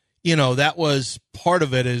was part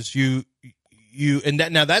of it is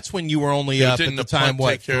now that's when you were only up at the time,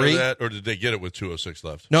 take care 3? Of that, or did they get it with 2:06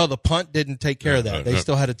 left? No, the punt didn't take care of that. They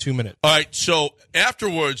still had a 2-minute. All right, so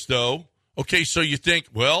afterwards, though, okay, so you think,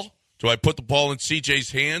 well, do I put the ball in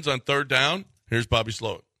CJ's hands on third down? Here's Bobby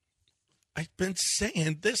Slowik. I've been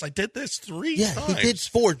saying this. I did this 3 times. Yeah, he did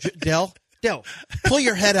 4, Dell. Dell, pull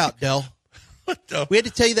your head out, Dell. We had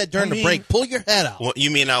to tell you that during the break. Pull your head out. Well, you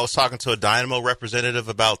mean I was talking to a Dynamo representative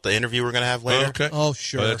about the interview we're going to have later? Okay. Oh,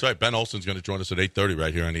 sure. That's right. Ben Olsen's going to join us at 8:30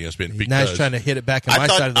 right here on ESPN. Now he's trying to hit it back on my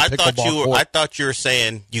side of the pickleball court. I thought you were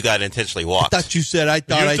saying you got intentionally walked. I thought you said I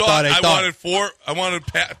thought. I wanted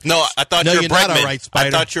Pat. No, I thought you were you're Bregman. not all right, Spider.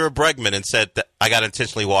 I thought you were Bregman and said that I got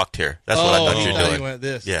intentionally walked here. That's what I thought you were doing. You went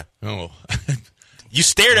this. Yeah. Oh. You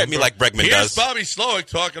stared at me like Bregman Here's does. Bobby Slowik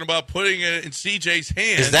talking about putting it in CJ's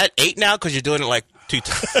hands. Is that 8 now? Because you're doing it like 2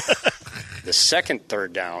 times. The second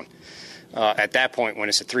third down, at that point when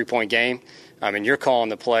it's a 3-point game, you're calling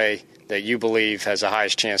the play that you believe has the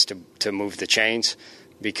highest chance to move the chains,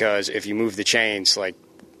 because if you move the chains,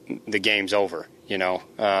 the game's over,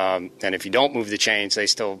 and if you don't move the chains, they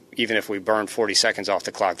still, even if we burned 40 seconds off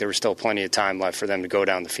the clock, there was still plenty of time left for them to go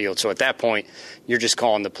down the field. So at that point, you're just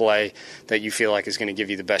calling the play that you feel like is going to give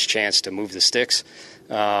you the best chance to move the sticks,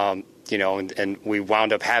 and we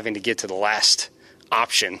wound up having to get to the last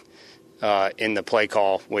option in the play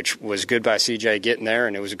call, which was good by CJ getting there,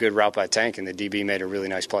 and it was a good route by Tank, and the DB made a really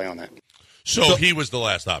nice play on that. So he was the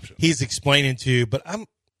last option. He's explaining to you, but I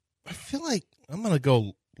feel like I'm going to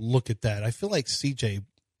go look at that. I feel like CJ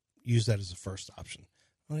used that as the first option.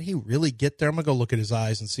 did he really get there? I'm going to go look at his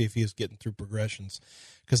eyes and see if he was getting through progressions.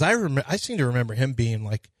 Because I seem to remember him being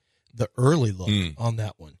like the early look on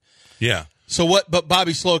that one. Yeah. So what? But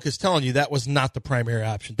Bobby Slowik is telling you that was not the primary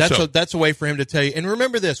option. That's a way for him to tell you. And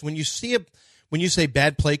remember this: when you say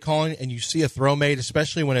bad play calling and you see a throw made,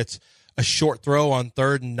 especially when it's a short throw on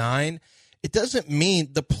 3rd and 9, it doesn't mean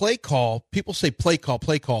the play call. People say play call.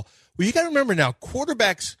 Well, you got to remember now,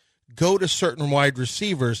 quarterbacks go to certain wide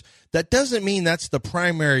receivers. That doesn't mean that's the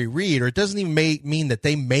primary read, or it doesn't even mean that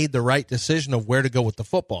they made the right decision of where to go with the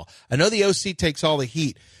football. I know the OC takes all the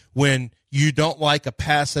heat when you don't like a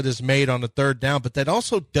pass that is made on the 3rd down, but that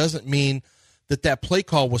also doesn't mean that play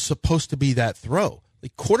call was supposed to be that throw.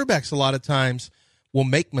 Like quarterbacks a lot of times will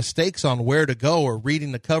make mistakes on where to go or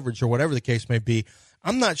reading the coverage or whatever the case may be.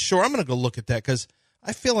 I'm not sure. I'm going to go look at that because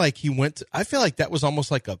I feel like that was almost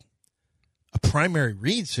like a primary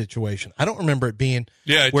read situation. I don't remember it being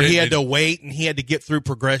where he had to wait and he had to get through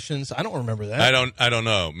progressions. I don't remember that. I don't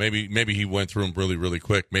know. Maybe he went through them really, really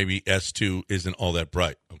quick. Maybe S2 isn't all that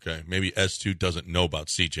bright. Okay. Maybe S2 doesn't know about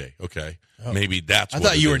CJ. Okay. Oh. Maybe that's what I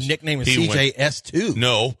thought you were nicknaming CJ S2.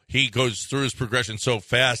 No, he goes through his progression so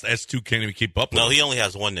fast, S2 can't even keep up with him. He only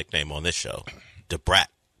has one nickname on this show, DeBrat.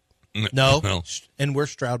 No. And we're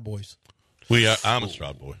Stroud boys. I'm a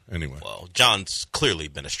Stroud boy. Anyway. Well, John's clearly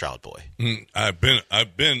been a Stroud boy. I've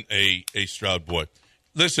been a Stroud boy.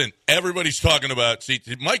 Listen, everybody's talking about. See,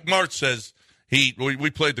 Mike Martz says we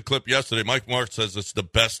played the clip yesterday. Mike Martz says it's the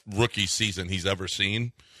best rookie season he's ever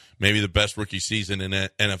seen, maybe the best rookie season in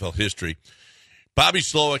NFL history. Bobby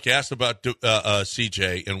Slowik asked about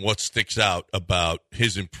CJ and what sticks out about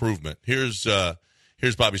his improvement. Here's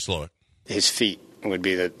Bobby Slowik. His feet would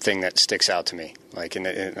be the thing that sticks out to me. Like, and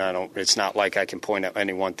I don't. It's not like I can point at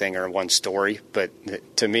any one thing or one story, but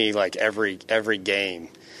to me, like every game,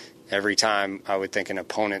 every time I would think an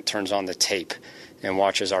opponent turns on the tape and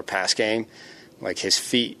watches our pass game, like his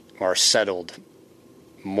feet are settled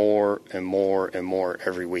more and more and more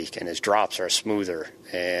every week, and his drops are smoother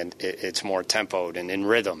and it's more tempoed and in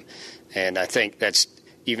rhythm. And I think that's,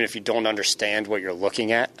 even if you don't understand what you're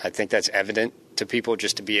looking at, I think that's evident to people,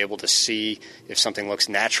 just to be able to see if something looks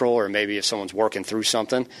natural or maybe if someone's working through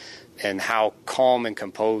something, and how calm and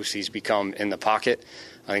composed he's become in the pocket.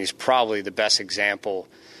 I think it's probably the best example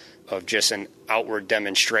of just an outward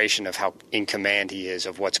demonstration of how in command he is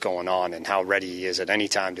of what's going on and how ready he is at any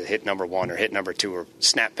time to hit number 1 or hit number 2 or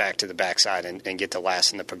snap back to the backside and get to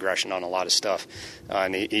last in the progression on a lot of stuff.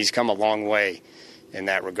 And he's come a long way in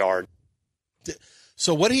that regard.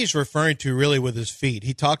 So what he's referring to really with his feet,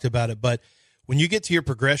 he talked about it, but when you get to your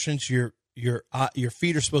progressions, your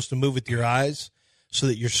feet are supposed to move with your eyes so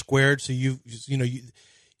that you're squared. So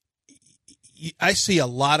I see a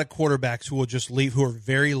lot of quarterbacks who will just leave, who are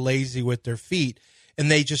very lazy with their feet, and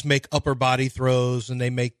they just make upper body throws and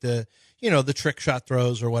they make the trick shot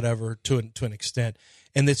throws or whatever to an extent.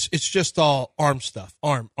 And it's just all arm stuff,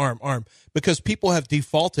 arm, because people have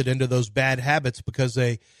defaulted into those bad habits because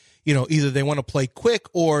they, either they want to play quick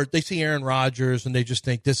or they see Aaron Rodgers and they just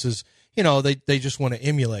think this is, they just want to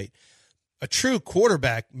emulate. A true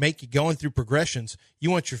quarterback going through progressions,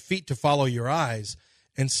 you want your feet to follow your eyes.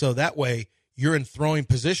 And so that way you're in throwing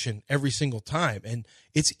position every single time. And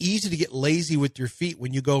it's easy to get lazy with your feet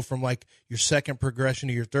when you go from like your second progression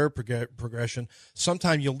to your third progression.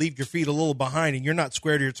 Sometimes you'll leave your feet a little behind and you're not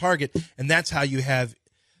square to your target. And that's how you have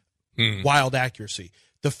wild accuracy.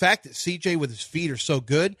 The fact that CJ with his feet are so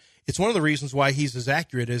good, it's one of the reasons why he's as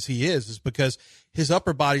accurate as he is because his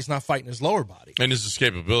upper body's not fighting his lower body. And his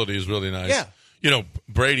escapability is really nice. Yeah.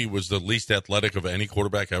 Brady was the least athletic of any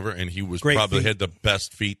quarterback ever, and he was had the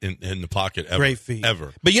best feet in the pocket ever. Great feet.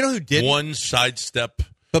 Ever. But you know who didn't? One sidestep.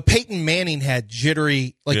 But Peyton Manning had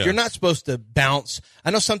jittery, you're not supposed to bounce.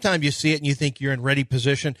 I know sometimes you see it and you think you're in ready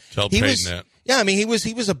position. Tell Peyton that. Yeah, I mean he was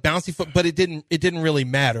a bouncy foot, but it didn't really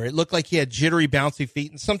matter. It looked like he had jittery, bouncy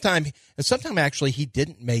feet, and sometimes actually he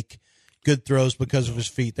didn't make good throws because of his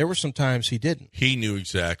feet. There were some times he didn't. He knew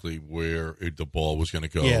exactly where the ball was going to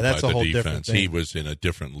go. Yeah, that's by a the whole defense. different thing. He was in a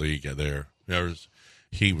different league there.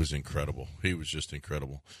 He was incredible. He was just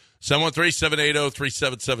incredible.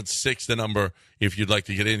 713-780-3776, the number if you'd like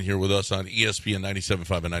to get in here with us on ESPN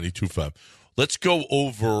 97.5 and 92.5. Let's go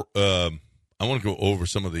over I want to go over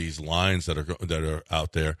some of these lines that are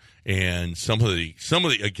out there, and some of the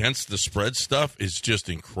against the spread stuff is just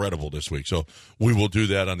incredible this week. So we will do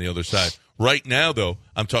that on the other side. Right now, though,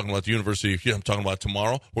 I'm talking about the University of Houston. I'm talking about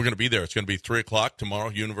tomorrow. We're going to be there. It's going to be 3:00 tomorrow.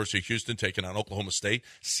 University of Houston taking on Oklahoma State.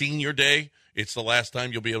 Senior Day. It's the last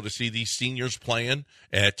time you'll be able to see these seniors playing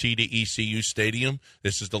at TDECU Stadium.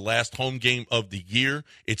 This is the last home game of the year.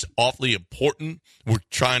 It's awfully important. We're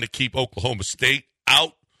trying to keep Oklahoma State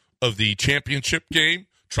out of the championship game,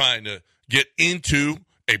 trying to get into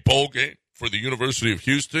a bowl game for the University of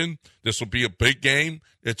Houston. This will be a big game.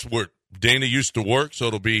 It's where Dana used to work, so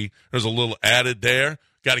there's a little added there.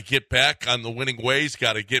 Got to get back on the winning ways.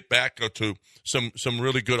 Got to get back to some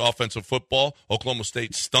really good offensive football. Oklahoma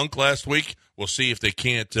State stunk last week. We'll see if they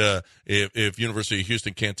can't, if University of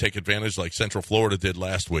Houston can't take advantage like Central Florida did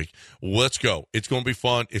last week. Let's go. It's going to be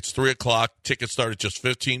fun. It's 3:00. Tickets start at just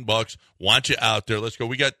 $15. Want you out there? Let's go.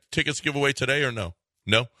 We got tickets to give away today or no?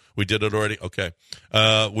 No, we did it already. Okay.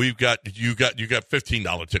 You got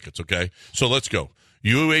 $15 tickets. Okay, so let's go.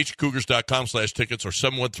 UHCougars.com/tickets or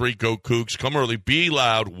 713-GO-COUGS. Come early, be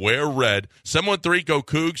loud, wear red.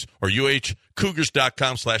 713-GO-COUGS or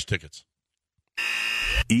UHCougars.com/tickets.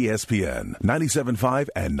 ESPN 97.5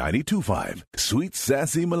 and 92.5. Sweet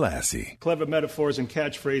Sassy Molassy. Clever metaphors and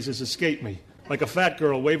catchphrases escape me, like a fat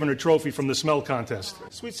girl waving her trophy from the smell contest.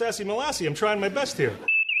 Sweet Sassy Molassy, I'm trying my best here.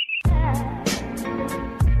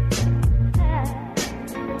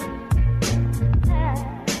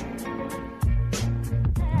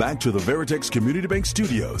 Back to the Veritex Community Bank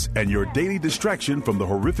Studios and your daily distraction from the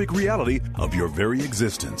horrific reality of your very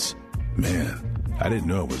existence. Man, I didn't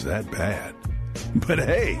know it was that bad. But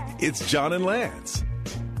hey, it's John and Lance.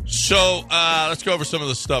 So let's go over some of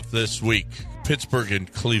the stuff this week. Pittsburgh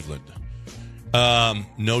and Cleveland.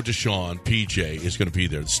 No Deshaun. PJ is going to be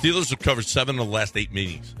there. The Steelers have covered 7 of the last 8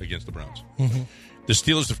 meetings against the Browns. Mm-hmm. The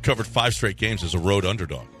Steelers have covered 5 straight games as a road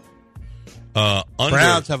underdog.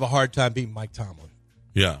 Browns have a hard time beating Mike Tomlin.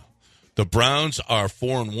 Yeah. The Browns are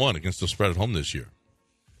 4-1 against the spread at home this year.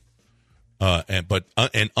 And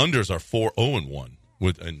unders are 4-0-1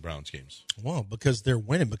 in Browns games. Well, because they're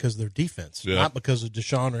winning because of their defense, not because of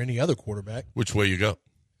Deshaun or any other quarterback. Which way you go?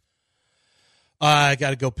 I got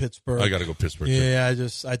to go Pittsburgh. I got to go Pittsburgh. Yeah,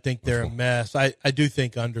 I think they're a mess. I do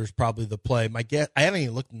think under is probably the play. My guess, I haven't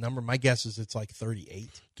even looked at the number. My guess is it's like 38.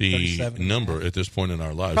 The number at this point in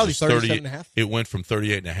our lives probably is 37.5. It went from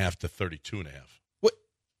 38.5 to 32.5. What?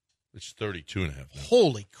 It's 32.5 now.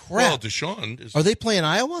 Holy crap! Well, Deshaun is. Are they playing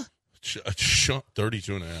Iowa?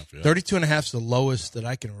 32.5. Yeah. 32.5 is the lowest that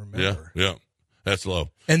I can remember. Yeah, that's low.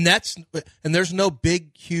 And there's no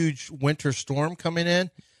big, huge winter storm coming in.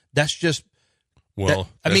 That's just. Well,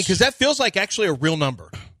 because that feels like actually a real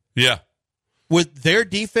number. Yeah. With their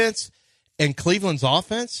defense and Cleveland's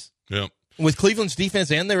offense. Yeah. With Cleveland's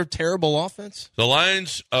defense and their terrible offense. The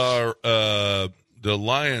Lions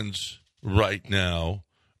right now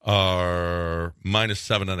are minus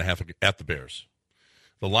 7.5 at the Bears.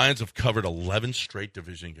 The Lions have covered 11 straight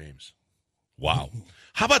division games. Wow.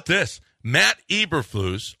 How about this? Matt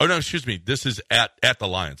Eberflus. Oh, no, excuse me. This is at the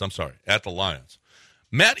Lions. I'm sorry. At the Lions.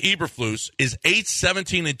 Matt Eberflus is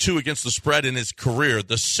 8-17-2 against the spread in his career,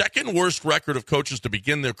 the second worst record of coaches to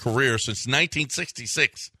begin their career since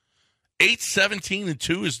 1966.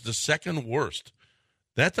 8-17-2 is the second worst.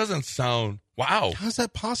 That doesn't sound wow. How's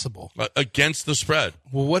that possible? Against the spread.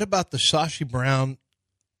 Well, what about the Sashi Brown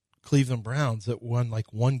Cleveland Browns that won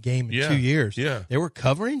like one game in 2 years? Yeah. They were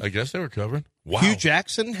covering? I guess they were covering. Wow. Hugh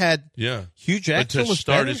Jackson had. Yeah. Hugh Jackson to was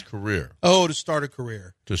start better? his career. Oh, to start a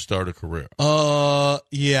career. To start a career.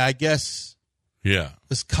 Yeah, I guess. Yeah.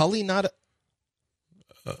 Was Cully not?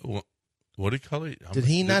 What did Cully? Did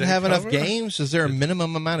he not have enough games? Is there a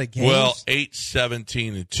minimum amount of games? Well,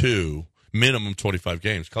 8-17-2, minimum 25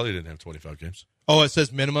 games. Cully didn't have 25 games. Oh, it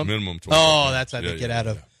says minimum? Minimum 25 Oh, that's how to get out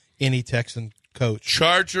of any Texan coach.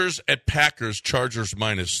 Chargers at Packers, Chargers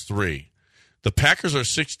 -3. The Packers are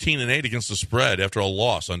 16-8 against the spread after a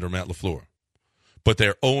loss under Matt LaFleur. But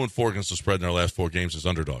they're 0-4 against the spread in their last 4 games as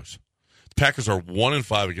underdogs. The Packers are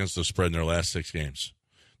 1-5 against the spread in their last 6 games.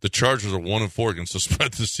 The Chargers are 1-4 against the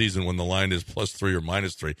spread this season when the line is +3 or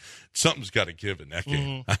 -3. Something's got to give in that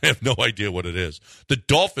game. I have no idea what it is. The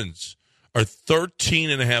Dolphins are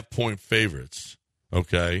 13.5-point favorites.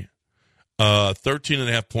 Okay,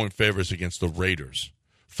 13.5-point favorites against the Raiders.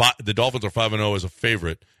 The Dolphins are 5-0 as a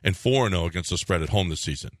favorite and 4-0 against the spread at home this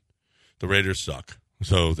season. The Raiders suck,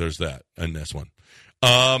 so there's that and this one.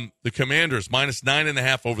 The Commanders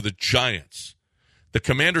 -9.5 over the Giants. The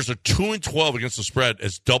Commanders are 2-12 against the spread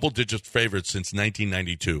as double-digit favorites since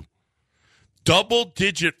 1992.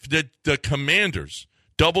 Double-digit, the Commanders,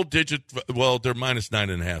 double-digit, well, they're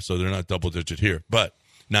 -9.5, so they're not double-digit here, but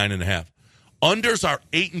 9.5. Unders are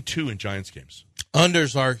 8-2 in Giants games.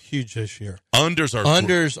 Unders are huge this year. Unders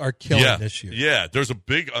are killing this year. Yeah, there's a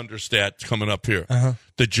big understat coming up here.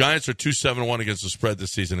 The Giants are 2-7-1 against the spread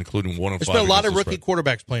this season, including 1-5. There's been a lot of rookie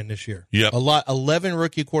quarterbacks playing this year. Yeah, 11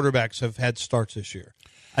 rookie quarterbacks have had starts this year.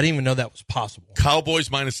 I didn't even know that was possible. Cowboys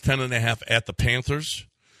 -10.5 at the Panthers.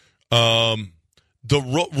 The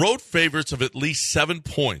road favorites of at least 7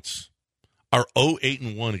 points are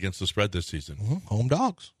 0-8-1 against the spread this season. Home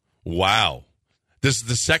dogs. Wow. This is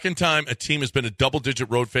the second time a team has been a double-digit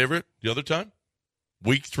road favorite. The other time,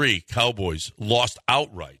 Week 3, Cowboys lost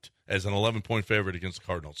outright as an 11-point favorite against the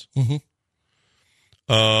Cardinals. Mm-hmm.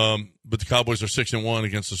 But the Cowboys are 6-1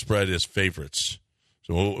 against the spread as favorites.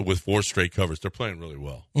 So with 4 straight covers, they're playing really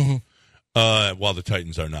well. Mm-hmm. While the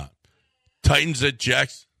Titans are not. Titans at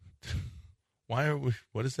Jacks. Why are we?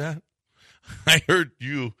 What is that? I heard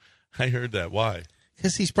that. Why?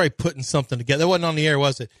 Because he's probably putting something together. That wasn't on the air,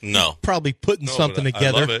 was it? No. He's probably putting something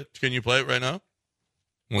together. I love it. Can you play it right now?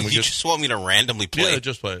 You just want me to randomly play? Yeah,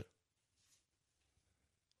 just play it.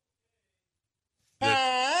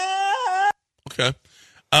 Okay.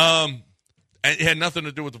 And it had nothing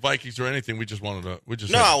to do with the Vikings or anything. We just wanted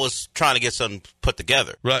to. I was trying to get something put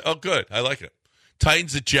together. Right. Oh, good. I like it.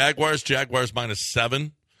 Titans at Jaguars. Jaguars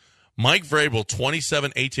 -7. Mike Vrabel,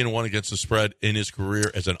 27-18-1 against the spread in his career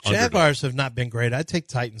as an underdog. Jaguars have not been great. I'd take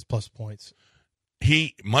Titans plus points.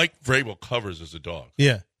 Mike Vrabel covers as a dog.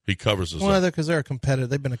 Yeah. He covers as a dog. Because they're a competitive.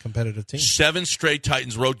 They've been a competitive team. 7 straight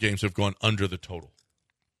Titans road games have gone under the total.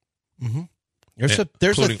 Mm-hmm.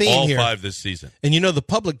 There's a theme all here. 5 this season. And the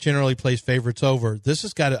public generally plays favorites over. This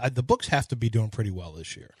has got the books have to be doing pretty well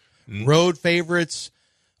this year. Road favorites,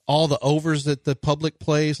 all the overs that the public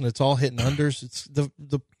plays, and it's all hitting unders. It's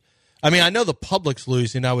I know the public's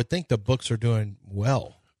losing. I would think the books are doing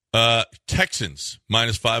well. Texans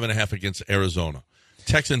 -5.5 against Arizona.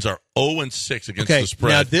 Texans are 0-6 against the spread.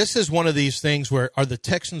 Now this is one of these things where are the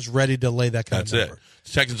Texans ready to lay that kind of number? That's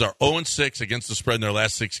it. Texans are 0-6 against the spread in their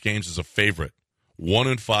last 6 games as a favorite.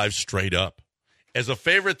 1-5 straight up. As a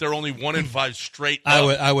favorite, they're only 1-5 straight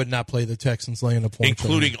up. I would not play the Texans laying a point.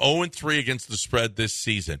 Including 0-3 against the spread this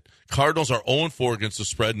season. Cardinals are 0-4 against the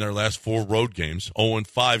spread in their last 4 road games.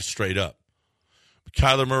 0-5 straight up.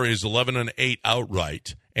 Kyler Murray is 11-8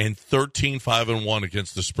 outright and 13-5-1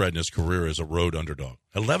 against the spread in his career as a road underdog.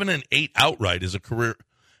 11-8 outright as a career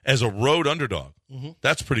as a road underdog. Mm-hmm.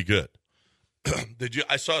 That's pretty good.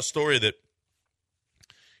 I saw a story that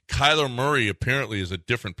Kyler Murray apparently is a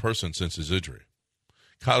different person since his injury.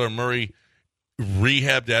 Kyler Murray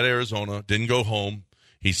rehabbed at Arizona, didn't go home.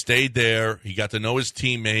 He stayed there. He got to know his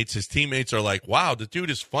teammates. His teammates are like, wow, the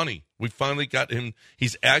dude is funny. We finally got him.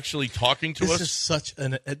 He's actually talking to us.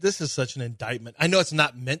 This is such an indictment. I know it's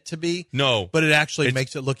not meant to be. No. But it actually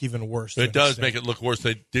makes it look even worse. It does make it look worse.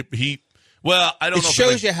 I don't know. It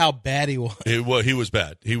shows you how bad he was. He was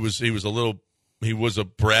bad. He was a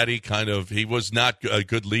bratty kind of, he was not a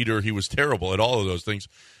good leader. He was terrible at all of those things.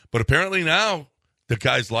 But apparently now the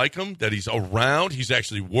guys like him, that he's around. He's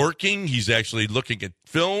actually working. He's actually looking at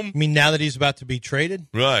film. I mean, now that he's about to be traded?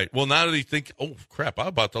 Right. Well, now that he think, oh, crap, I'm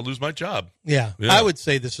about to lose my job. Yeah. I would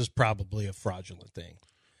say this is probably a fraudulent thing.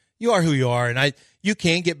 You are who you are, and you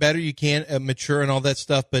can get better. You can mature and all that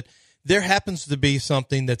stuff, but there happens to be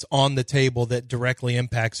something that's on the table that directly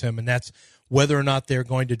impacts him, and that's whether or not they're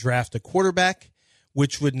going to draft a quarterback,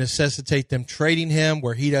 which would necessitate them trading him,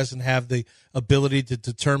 where he doesn't have the ability to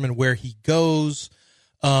determine where he goes.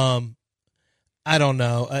 I don't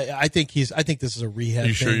know. I think this is a rehab.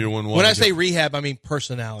 You sure you wouldn't want? When I say rehab, I mean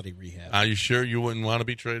personality rehab. Are you sure you wouldn't want to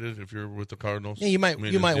be traded if you're with the Cardinals? Yeah, you might.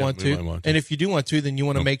 You might want to. And if you do want to, then you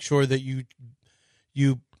want to make sure that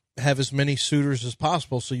you have as many suitors as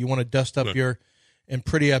possible. So you want to dust up and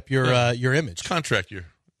pretty up your image. It's contract year.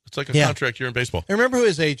 It's like a contract year in baseball. And remember who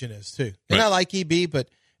his agent is too. And I like EB, but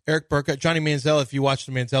Eric Burkett, Johnny Manziel. If you watch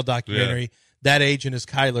the Manziel documentary, that agent is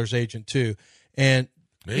Kyler's agent too. And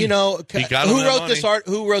who wrote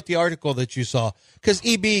the article that you saw? Because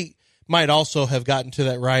EB might also have gotten to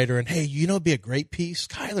that writer and, hey, it'd be a great piece.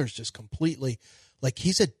 Kyler's just completely,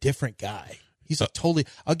 he's a different guy. He's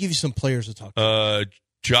I'll give you some players to talk to.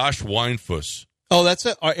 Josh Weinfuss. Oh, that's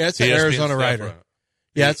an Arizona writer.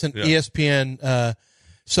 Yeah, it's an ESPN.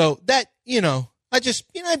 So that, I just,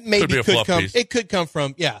 maybe could come. Piece. It could come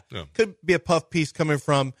from, could be a puff piece coming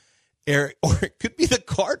from Eric, or it could be the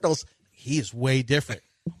Cardinals. He is way different.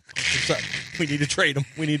 We need to trade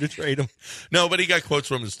him. No, but he got quotes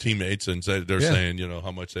from his teammates and said they're saying,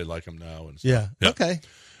 how much they like him now and stuff. Yeah. Okay.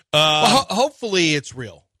 Well, hopefully it's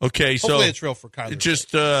real. Okay, hopefully it's real for Kyler.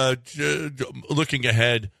 Just looking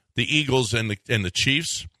ahead, the Eagles and the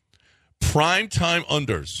Chiefs, primetime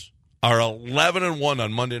unders are 11-1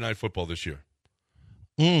 on Monday Night Football this year.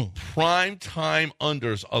 Primetime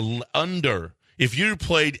unders under. If you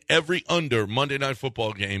played every under Monday Night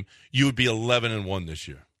Football game, you would be 11-1 this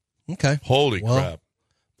year. Okay. Holy crap.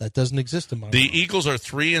 That doesn't exist in my world. The Eagles are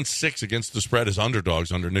 3-6 against the spread as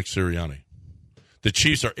underdogs under Nick Sirianni. The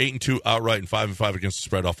Chiefs are 8-2 outright and 5-5 against the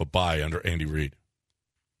spread off a bye under Andy Reid.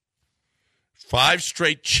 5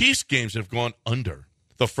 straight Chiefs games have gone under.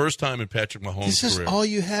 The first time in Patrick Mahomes' This is career. all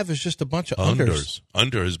you have is just a bunch of unders.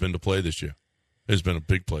 Under has been the play this year. Has been a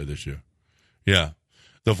big play this year. Yeah.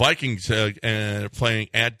 The Vikings playing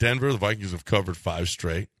at Denver. The Vikings have covered 5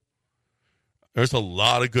 straight. There's a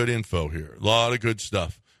lot of good info here. A lot of good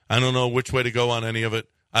stuff. I don't know which way to go on any of it.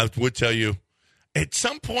 I would tell you, at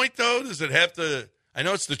some point, though, does it have to – I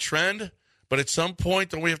know it's the trend, but at some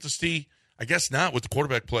point, don't we have to see – I guess not with the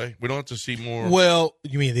quarterback play. We don't have to see more. Well,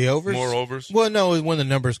 you mean the overs? More overs? Well, no, when the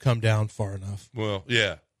numbers come down far enough. Well,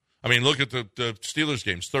 yeah. I mean, look at the Steelers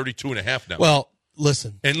games, 32.5 now. Well,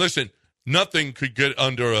 listen. And listen, nothing could get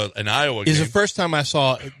under an Iowa game. Is the first time I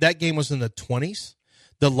saw that game was in the 20s.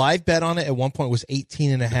 The live bet on it at one point was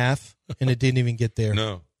 18.5, and it didn't even get there.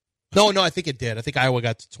 No, I think it did. I think Iowa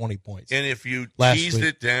got to 20 points. And if you teased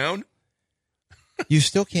it down, you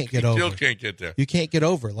still can't get over. Still can't get there. You can't get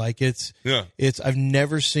over. Like it's. I've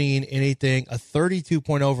never seen anything a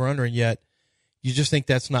 32-point over under, and yet you just think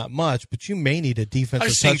that's not much. But you may need a defensive.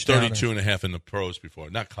 I've seen touchdown 32.5 in the pros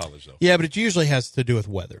before, not college though. Yeah, but it usually has to do with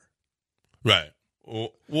weather. Right.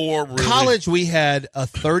 Or really, college, we had a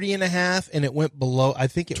 30.5, and it went below. I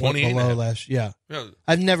think it went below last. Yeah,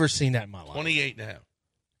 I've never seen that in my life. 28.5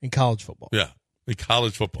 in college football. Yeah, in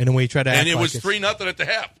college football. And then we try to, and it was 3-0 at the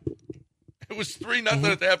half. It was 3-0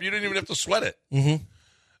 at the half. You didn't even have to sweat it. 7:59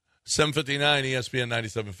 ESPN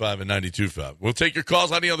 97.5 and 92.5. We'll take your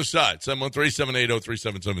calls on the other side.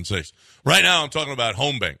 713-780-3776. Right now, I'm talking about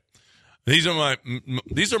Home Bank. These are my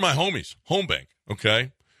homies. Home Bank.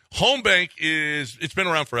 Okay. Home Bank it's been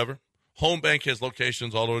around forever. Home Bank has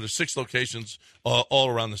locations all over. There's 6 locations all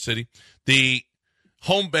around the city. The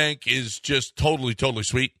Home Bank is just totally, totally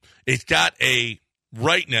sweet. It's got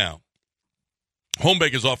right now, Home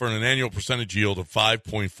Bank is offering an annual percentage yield of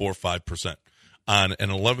 5.45% on an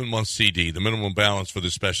 11-month CD. The minimum balance for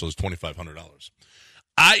this special is $2,500.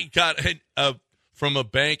 I got from a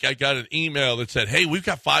bank, I got an email that said, hey, we've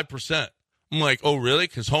got 5%. I'm like, oh, really?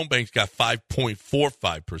 Because Home Bank's got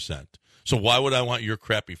 5.45%. So why would I want your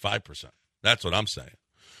crappy 5%? That's what I'm saying.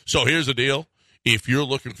 So here's the deal. If you're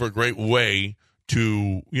looking for a great way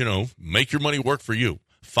to, make your money work for you,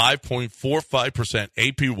 5.45%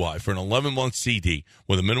 APY for an 11-month CD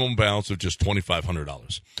with a minimum balance of just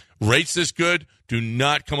 $2,500. Rates this good do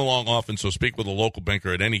not come along often, so speak with a local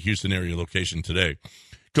banker at any Houston area location today.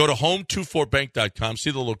 Go to home24bank.com.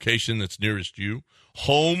 See the location that's nearest you.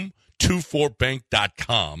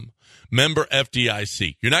 Home24bank.com. Member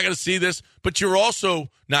FDIC. You're not going to see this, but you're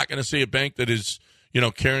also not going to see a bank that is,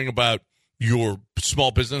 caring about your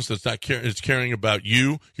small business, that's not it's caring about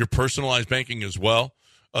you, your personalized banking as well.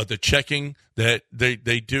 The checking that they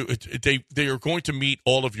do, they are going to meet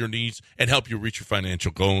all of your needs and help you reach your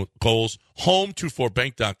financial goals.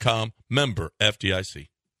 Home24bank.com, member FDIC.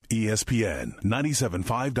 ESPN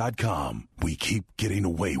 97.5.com. We keep getting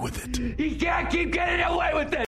away with it. You can't keep getting away with it.